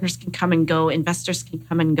 Business partners can come and go, investors can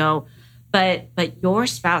come and go, but your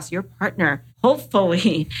spouse, your partner,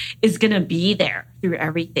 hopefully is going to be there through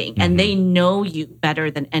everything. And they know you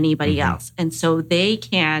better than anybody else. And so they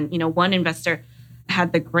can, one investor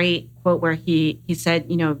had the great quote where he said,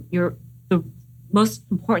 the most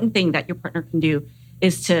important thing that your partner can do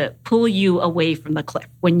is to pull you away from the cliff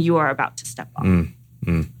when you are about to step off.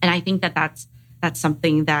 And I think that's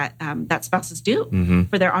something that that spouses do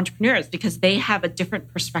for their entrepreneurs because they have a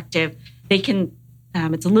different perspective. They can,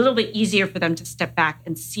 it's a little bit easier for them to step back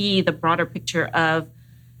and see the broader picture of,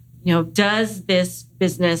 does this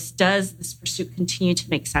business, does this pursuit continue to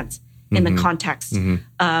make sense in the context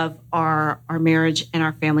of our marriage and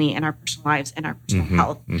our family and our personal lives and our personal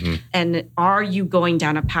health? And are you going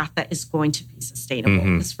down a path that is going to be sustainable?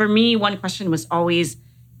 Because for me, one question was always,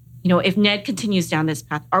 if Ned continues down this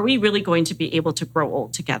path, are we really going to be able to grow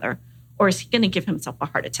old together? Or is he going to give himself a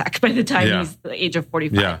heart attack by the time he's the age of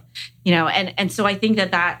 45? And so I think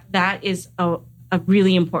that is a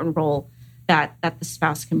really important role that the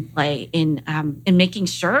spouse can play in making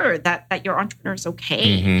sure that your entrepreneur is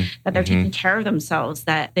okay, that they're taking care of themselves,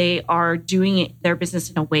 that they are doing their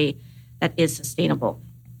business in a way that is sustainable.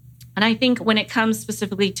 And I think when it comes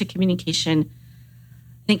specifically to communication,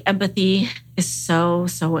 I think empathy is so,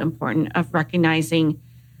 so important, of recognizing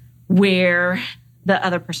where the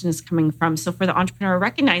other person is coming from. So for the entrepreneur,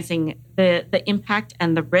 recognizing the impact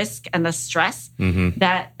and the risk and the stress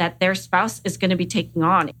that their spouse is going to be taking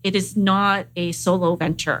on. It is not a solo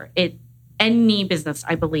venture. Any business,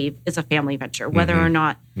 I believe, is a family venture, whether or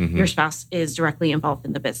not your spouse is directly involved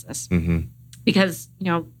in the business. Because,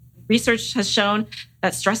 research has shown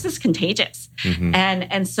that stress is contagious.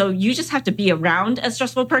 And so you just have to be around a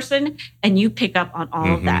stressful person and you pick up on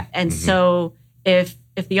all of that. And so if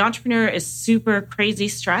the entrepreneur is super crazy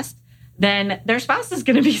stressed, then their spouse is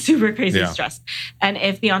going to be super crazy stressed. And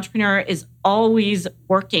if the entrepreneur is always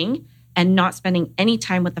working and not spending any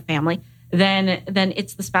time with the family, then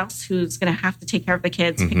it's the spouse who's going to have to take care of the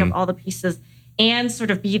kids, pick up all the pieces, and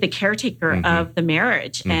sort of be the caretaker of the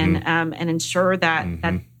marriage and ensure that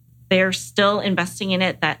they're still investing in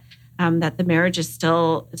it, that that the marriage is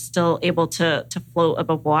still able to float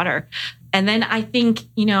above water. And then I think,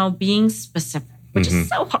 being specific, which is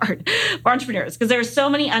so hard for entrepreneurs because there are so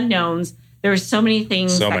many unknowns. There are so many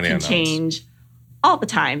things that can change all the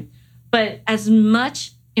time. But as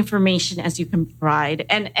much information as you can provide,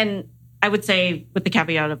 and I would say with the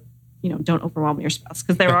caveat of, don't overwhelm your spouse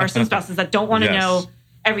because there are some spouses that don't want to know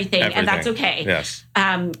everything, and that's okay. Yes.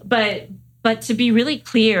 But to be really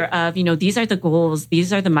clear of, these are the goals,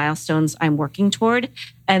 these are the milestones I'm working toward,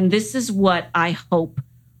 and this is what I hope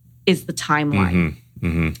is the timeline.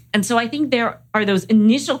 And so I think there are those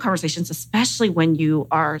initial conversations, especially when you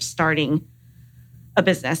are starting a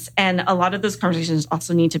business. And a lot of those conversations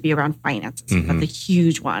also need to be around finances. That's a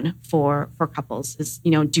huge one for couples is,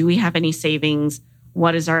 do we have any savings?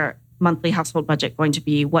 What is our monthly household budget going to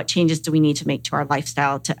be? What changes do we need to make to our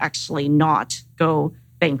lifestyle to actually not go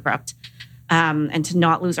bankrupt? And to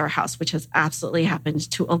not lose our house, which has absolutely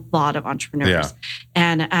happened to a lot of entrepreneurs.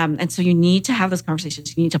 Yeah. And so you need to have those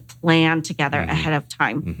conversations. You need to plan together ahead of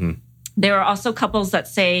time. There are also couples that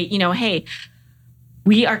say, hey,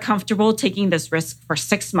 we are comfortable taking this risk for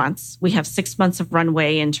 6 months. We have 6 months of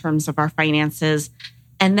runway in terms of our finances.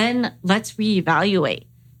 And then let's reevaluate.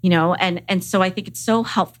 And so I think it's so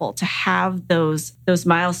helpful to have those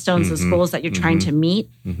milestones, those goals that you're trying to meet,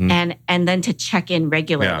 and then to check in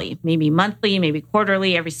regularly, maybe monthly, maybe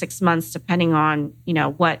quarterly, every 6 months, depending on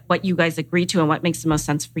what you guys agree to and what makes the most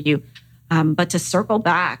sense for you. But to circle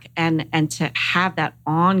back and to have that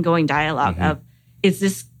ongoing dialogue of, is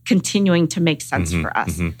this continuing to make sense for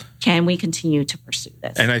us? Can we continue to pursue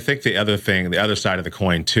this? And I think the other side of the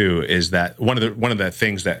coin too, is that one of the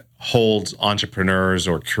things that holds entrepreneurs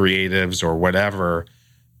or creatives or whatever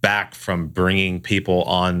back from bringing people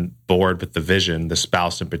on board with the vision, the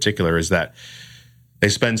spouse in particular, is that they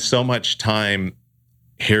spend so much time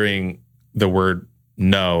hearing the word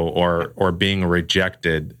no or being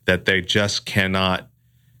rejected that they just cannot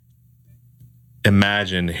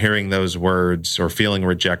imagine hearing those words or feeling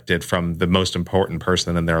rejected from the most important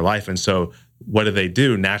person in their life. And so what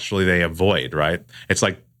do? Naturally, they avoid, right? It's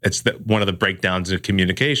like, one of the breakdowns of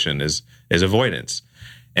communication is avoidance.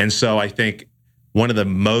 And so I think one of the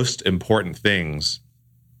most important things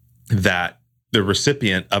that the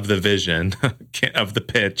recipient of the vision, of the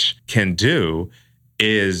pitch, can do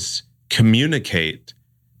is communicate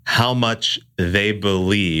how much they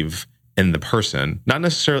believe in the person, not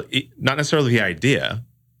necessarily the idea,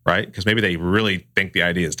 right? Because maybe they really think the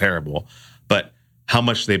idea is terrible, but how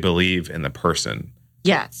much they believe in the person.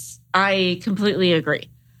 Yes, I completely agree.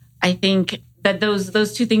 I think that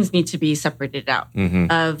those two things need to be separated out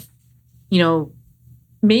of,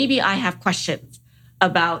 maybe I have questions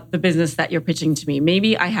about the business that you're pitching to me.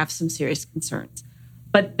 Maybe I have some serious concerns,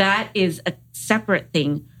 but that is a separate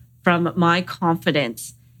thing from my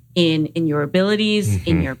confidence in your abilities,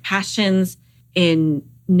 in your passions, in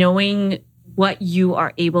knowing what you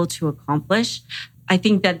are able to accomplish. I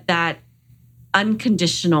think that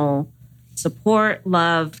unconditional support,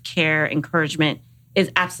 love, care, encouragement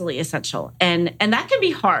is absolutely essential. And that can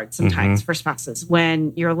be hard sometimes for spouses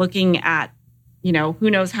when you're looking at, who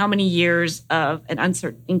knows how many years of an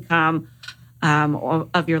uncertain income, or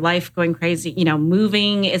of your life going crazy.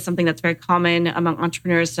 Moving is something that's very common among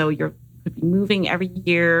entrepreneurs. So you could be moving every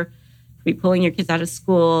year, could be pulling your kids out of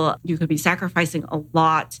school. You could be sacrificing a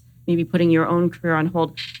lot, maybe putting your own career on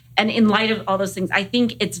hold. And in light of all those things, I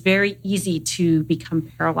think it's very easy to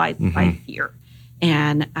become paralyzed by fear.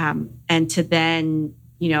 And to then,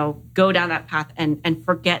 go down that path and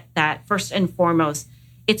forget that first and foremost,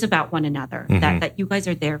 it's about one another, that you guys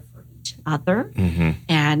are there for each other.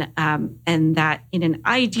 And that in an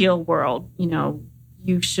ideal world,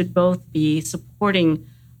 you should both be supporting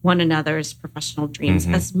one another's professional dreams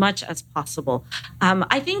as much as possible.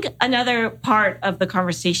 I think another part of the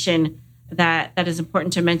conversation that is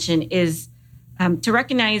important to mention is to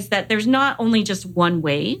recognize that there's not only just one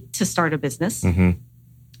way to start a business.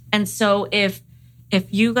 And so if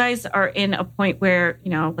you guys are in a point where,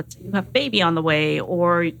 let's say you have a baby on the way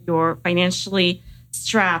or you're financially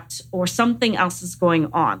strapped or something else is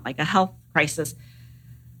going on, like a health crisis,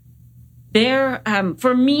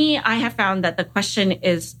 for me, I have found that the question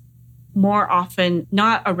is more often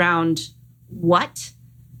not around what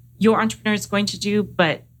your entrepreneur is going to do,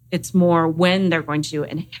 but it's more when they're going to do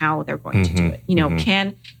it and how they're going to do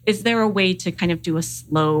it. Is there a way to kind of do a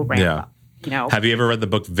slow ramp up? Have you ever read the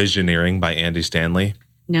book Visioneering by Andy Stanley?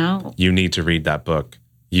 No. You need to read that book.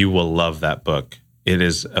 You will love that book. It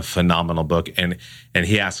is a phenomenal book. And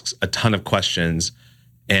he asks a ton of questions.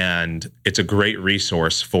 And it's a great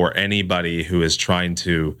resource for anybody who is trying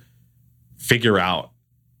to figure out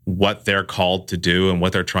what they're called to do and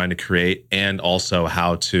what they're trying to create, and also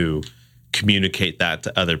how to communicate that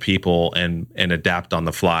to other people and adapt on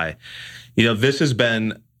the fly. This has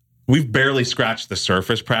been, we've barely scratched the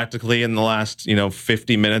surface practically in the last,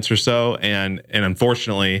 50 minutes or so. And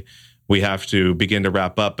unfortunately, we have to begin to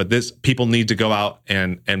wrap up. But people need to go out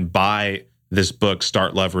and buy this book,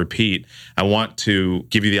 Start, Love, Repeat. I want to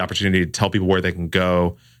give you the opportunity to tell people where they can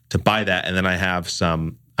go to buy that. And then I have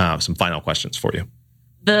some final questions for you.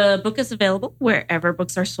 The book is available wherever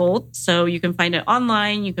books are sold. So you can find it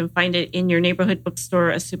online. You can find it in your neighborhood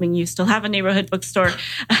bookstore, assuming you still have a neighborhood bookstore.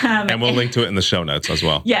 And we'll link to it in the show notes as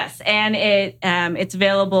well. Yes. And it's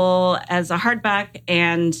available as a hardback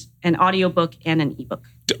and an audiobook and an ebook.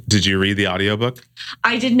 Did you read the audiobook?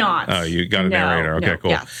 I did not. Oh, you got a narrator. Okay,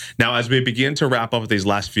 cool. Yes. Now, as we begin to wrap up with these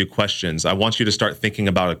last few questions, I want you to start thinking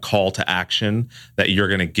about a call to action that you're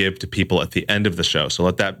going to give to people at the end of the show. So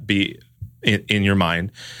let that be in your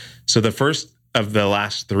mind. So the first of the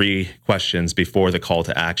last 3 questions before the call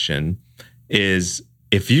to action is,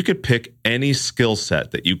 if you could pick any skill set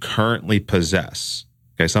that you currently possess,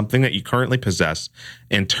 okay, something that you currently possess,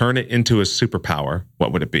 and turn it into a superpower,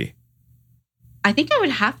 what would it be? I think I would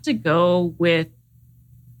have to go with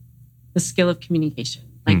the skill of communication.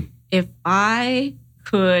 Like if I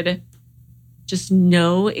could just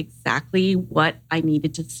know exactly what I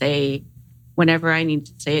needed to say whenever I needed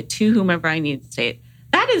to say it to whomever I needed to say it.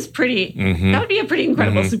 That is pretty, that would be a pretty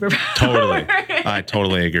incredible superpower. Totally. I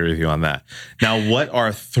totally agree with you on that. Now, what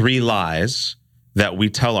are 3 lies that we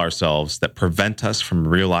tell ourselves that prevent us from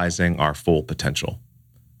realizing our full potential?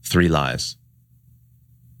 3 lies.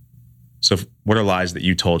 So what are lies that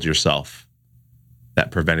you told yourself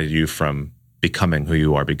that prevented you from becoming who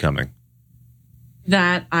you are becoming?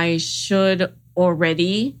 That I should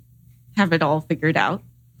already have it all figured out.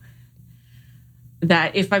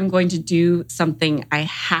 That if I'm going to do something, I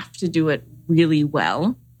have to do it really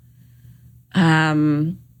well.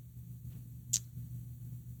 And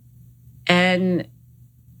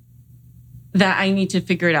that I need to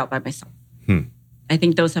figure it out by myself. I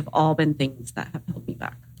think those have all been things that have held me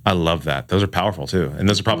back. I love that. Those are powerful too. And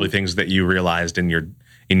those are probably things that you realized in your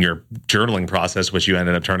journaling process, which you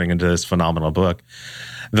ended up turning into this phenomenal book.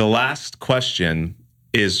 The last question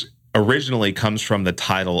originally comes from the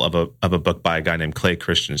title of a book by a guy named Clay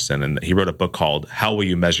Christensen, and he wrote a book called How Will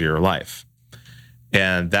You Measure Your Life?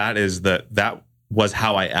 And that was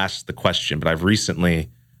how I asked the question, but I've recently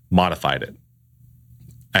modified it.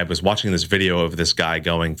 I was watching this video of this guy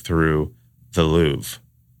going through the Louvre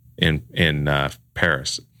in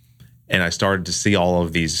Paris, and I started to see all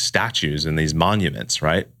of these statues and these monuments,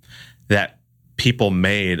 right, that people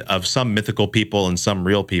made of some mythical people and some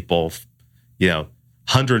real people,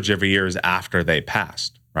 hundreds of years after they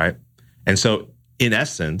passed, right? And so, in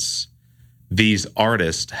essence, these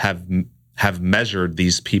artists have measured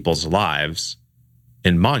these people's lives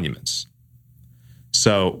in monuments.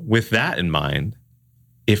 So, with that in mind,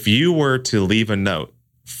 if you were to leave a note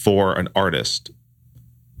for an artist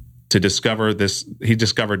to discover this, he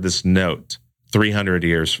discovered this note 300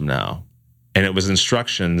 years from now, and it was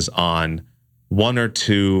instructions on 1 or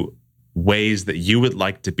 2 ways that you would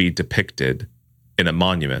like to be depicted in a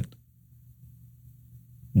monument,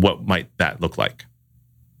 what might that look like?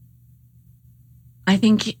 I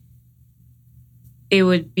think it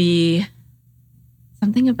would be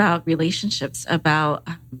something about relationships, about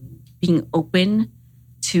being open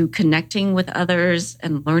to connecting with others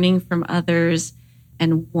and learning from others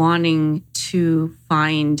and wanting to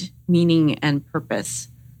find meaning and purpose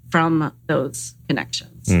from those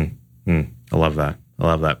connections. I love that. I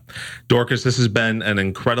love that. Dorcas, this has been an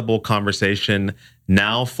incredible conversation.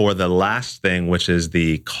 Now for the last thing, which is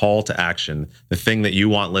the call to action, the thing that you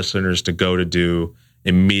want listeners to go to do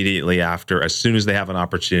immediately after, as soon as they have an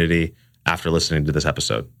opportunity after listening to this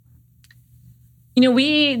episode.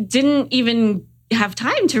 We didn't even have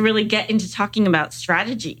time to really get into talking about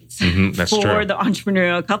strategies for the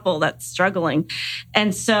entrepreneurial couple that's struggling.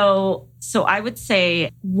 And so I would say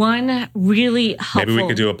one really helpful... Maybe we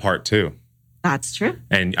could do a part 2. That's true.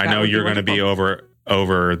 And I know you're going to be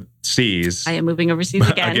overseas. I am moving overseas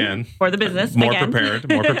again for the business. More prepared.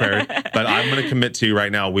 But I'm going to commit to you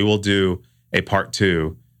right now, we will do a part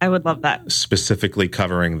 2. I would love that. Specifically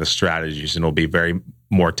covering the strategies, and it'll be very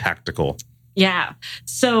more tactical. Yeah.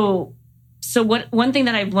 So one thing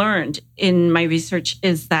that I've learned in my research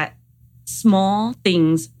is that small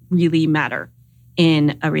things really matter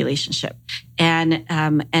in a relationship. And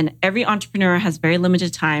every entrepreneur has very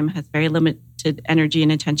limited time, has very limited energy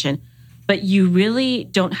and attention, but you really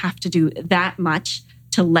don't have to do that much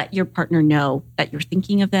to let your partner know that you're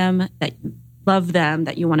thinking of them, that love them,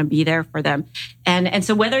 that you want to be there for them. And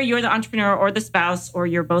so whether you're the entrepreneur or the spouse, or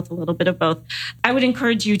you're both, a little bit of both, I would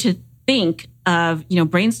encourage you to think of,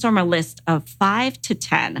 brainstorm a list of 5 to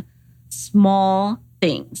 10 small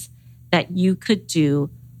things that you could do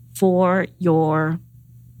for your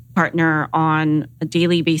partner on a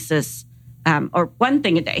daily basis, or one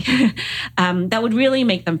thing a day, that would really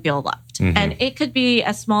make them feel loved. Mm-hmm. And it could be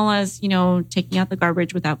as small as, taking out the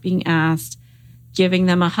garbage without being asked, giving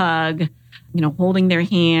them a hug, holding their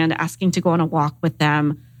hand, asking to go on a walk with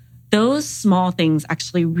them. Those small things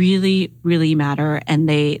actually really, really matter. And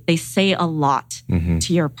they say a lot mm-hmm.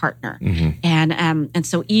 to your partner. Mm-hmm. And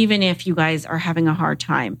so even if you guys are having a hard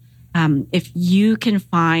time, if you can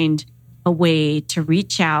find a way to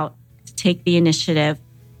reach out, to take the initiative,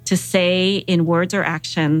 to say in words or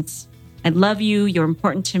actions, I love you, you're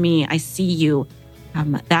important to me, I see you,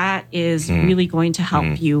 that is really going to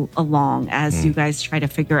help you along as you guys try to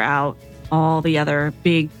figure out all the other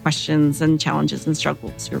big questions and challenges and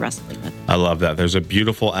struggles you're wrestling with. I love that. There's a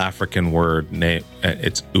beautiful African word,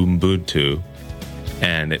 it's Ubuntu,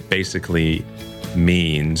 and it basically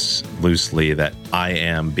means loosely that I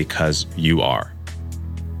am because you are.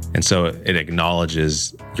 And so it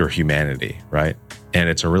acknowledges your humanity, right? And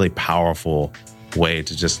it's a really powerful way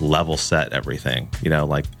to just level set everything. In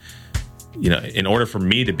order for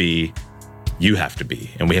me to be, you have to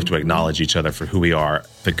be. And we have to acknowledge each other for who we are,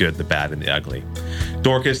 the good, the bad, and the ugly.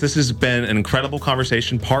 Dorcas, this has been an incredible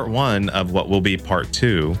conversation, part 1 of what will be part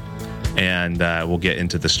 2. And we'll get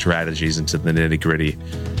into the strategies, into the nitty-gritty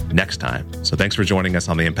next time. So thanks for joining us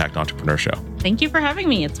on the Impact Entrepreneur Show. Thank you for having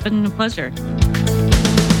me. It's been a pleasure.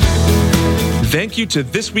 Thank you to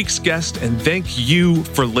this week's guest, and thank you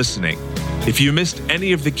for listening. If you missed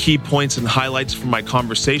any of the key points and highlights from my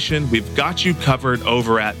conversation, we've got you covered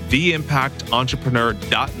over at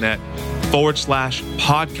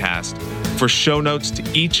theimpactentrepreneur.net/podcast for show notes to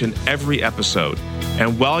each and every episode.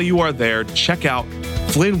 And while you are there, check out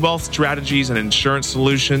Flynn Wealth Strategies and Insurance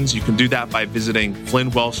Solutions. You can do that by visiting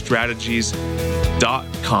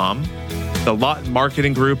flynnwealthstrategies.com. The Lot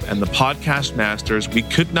Marketing Group and the Podcast Masters, we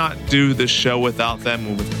could not do this show without them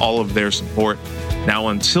and with all of their support. Now,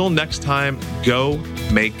 until next time, go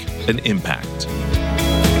make an impact.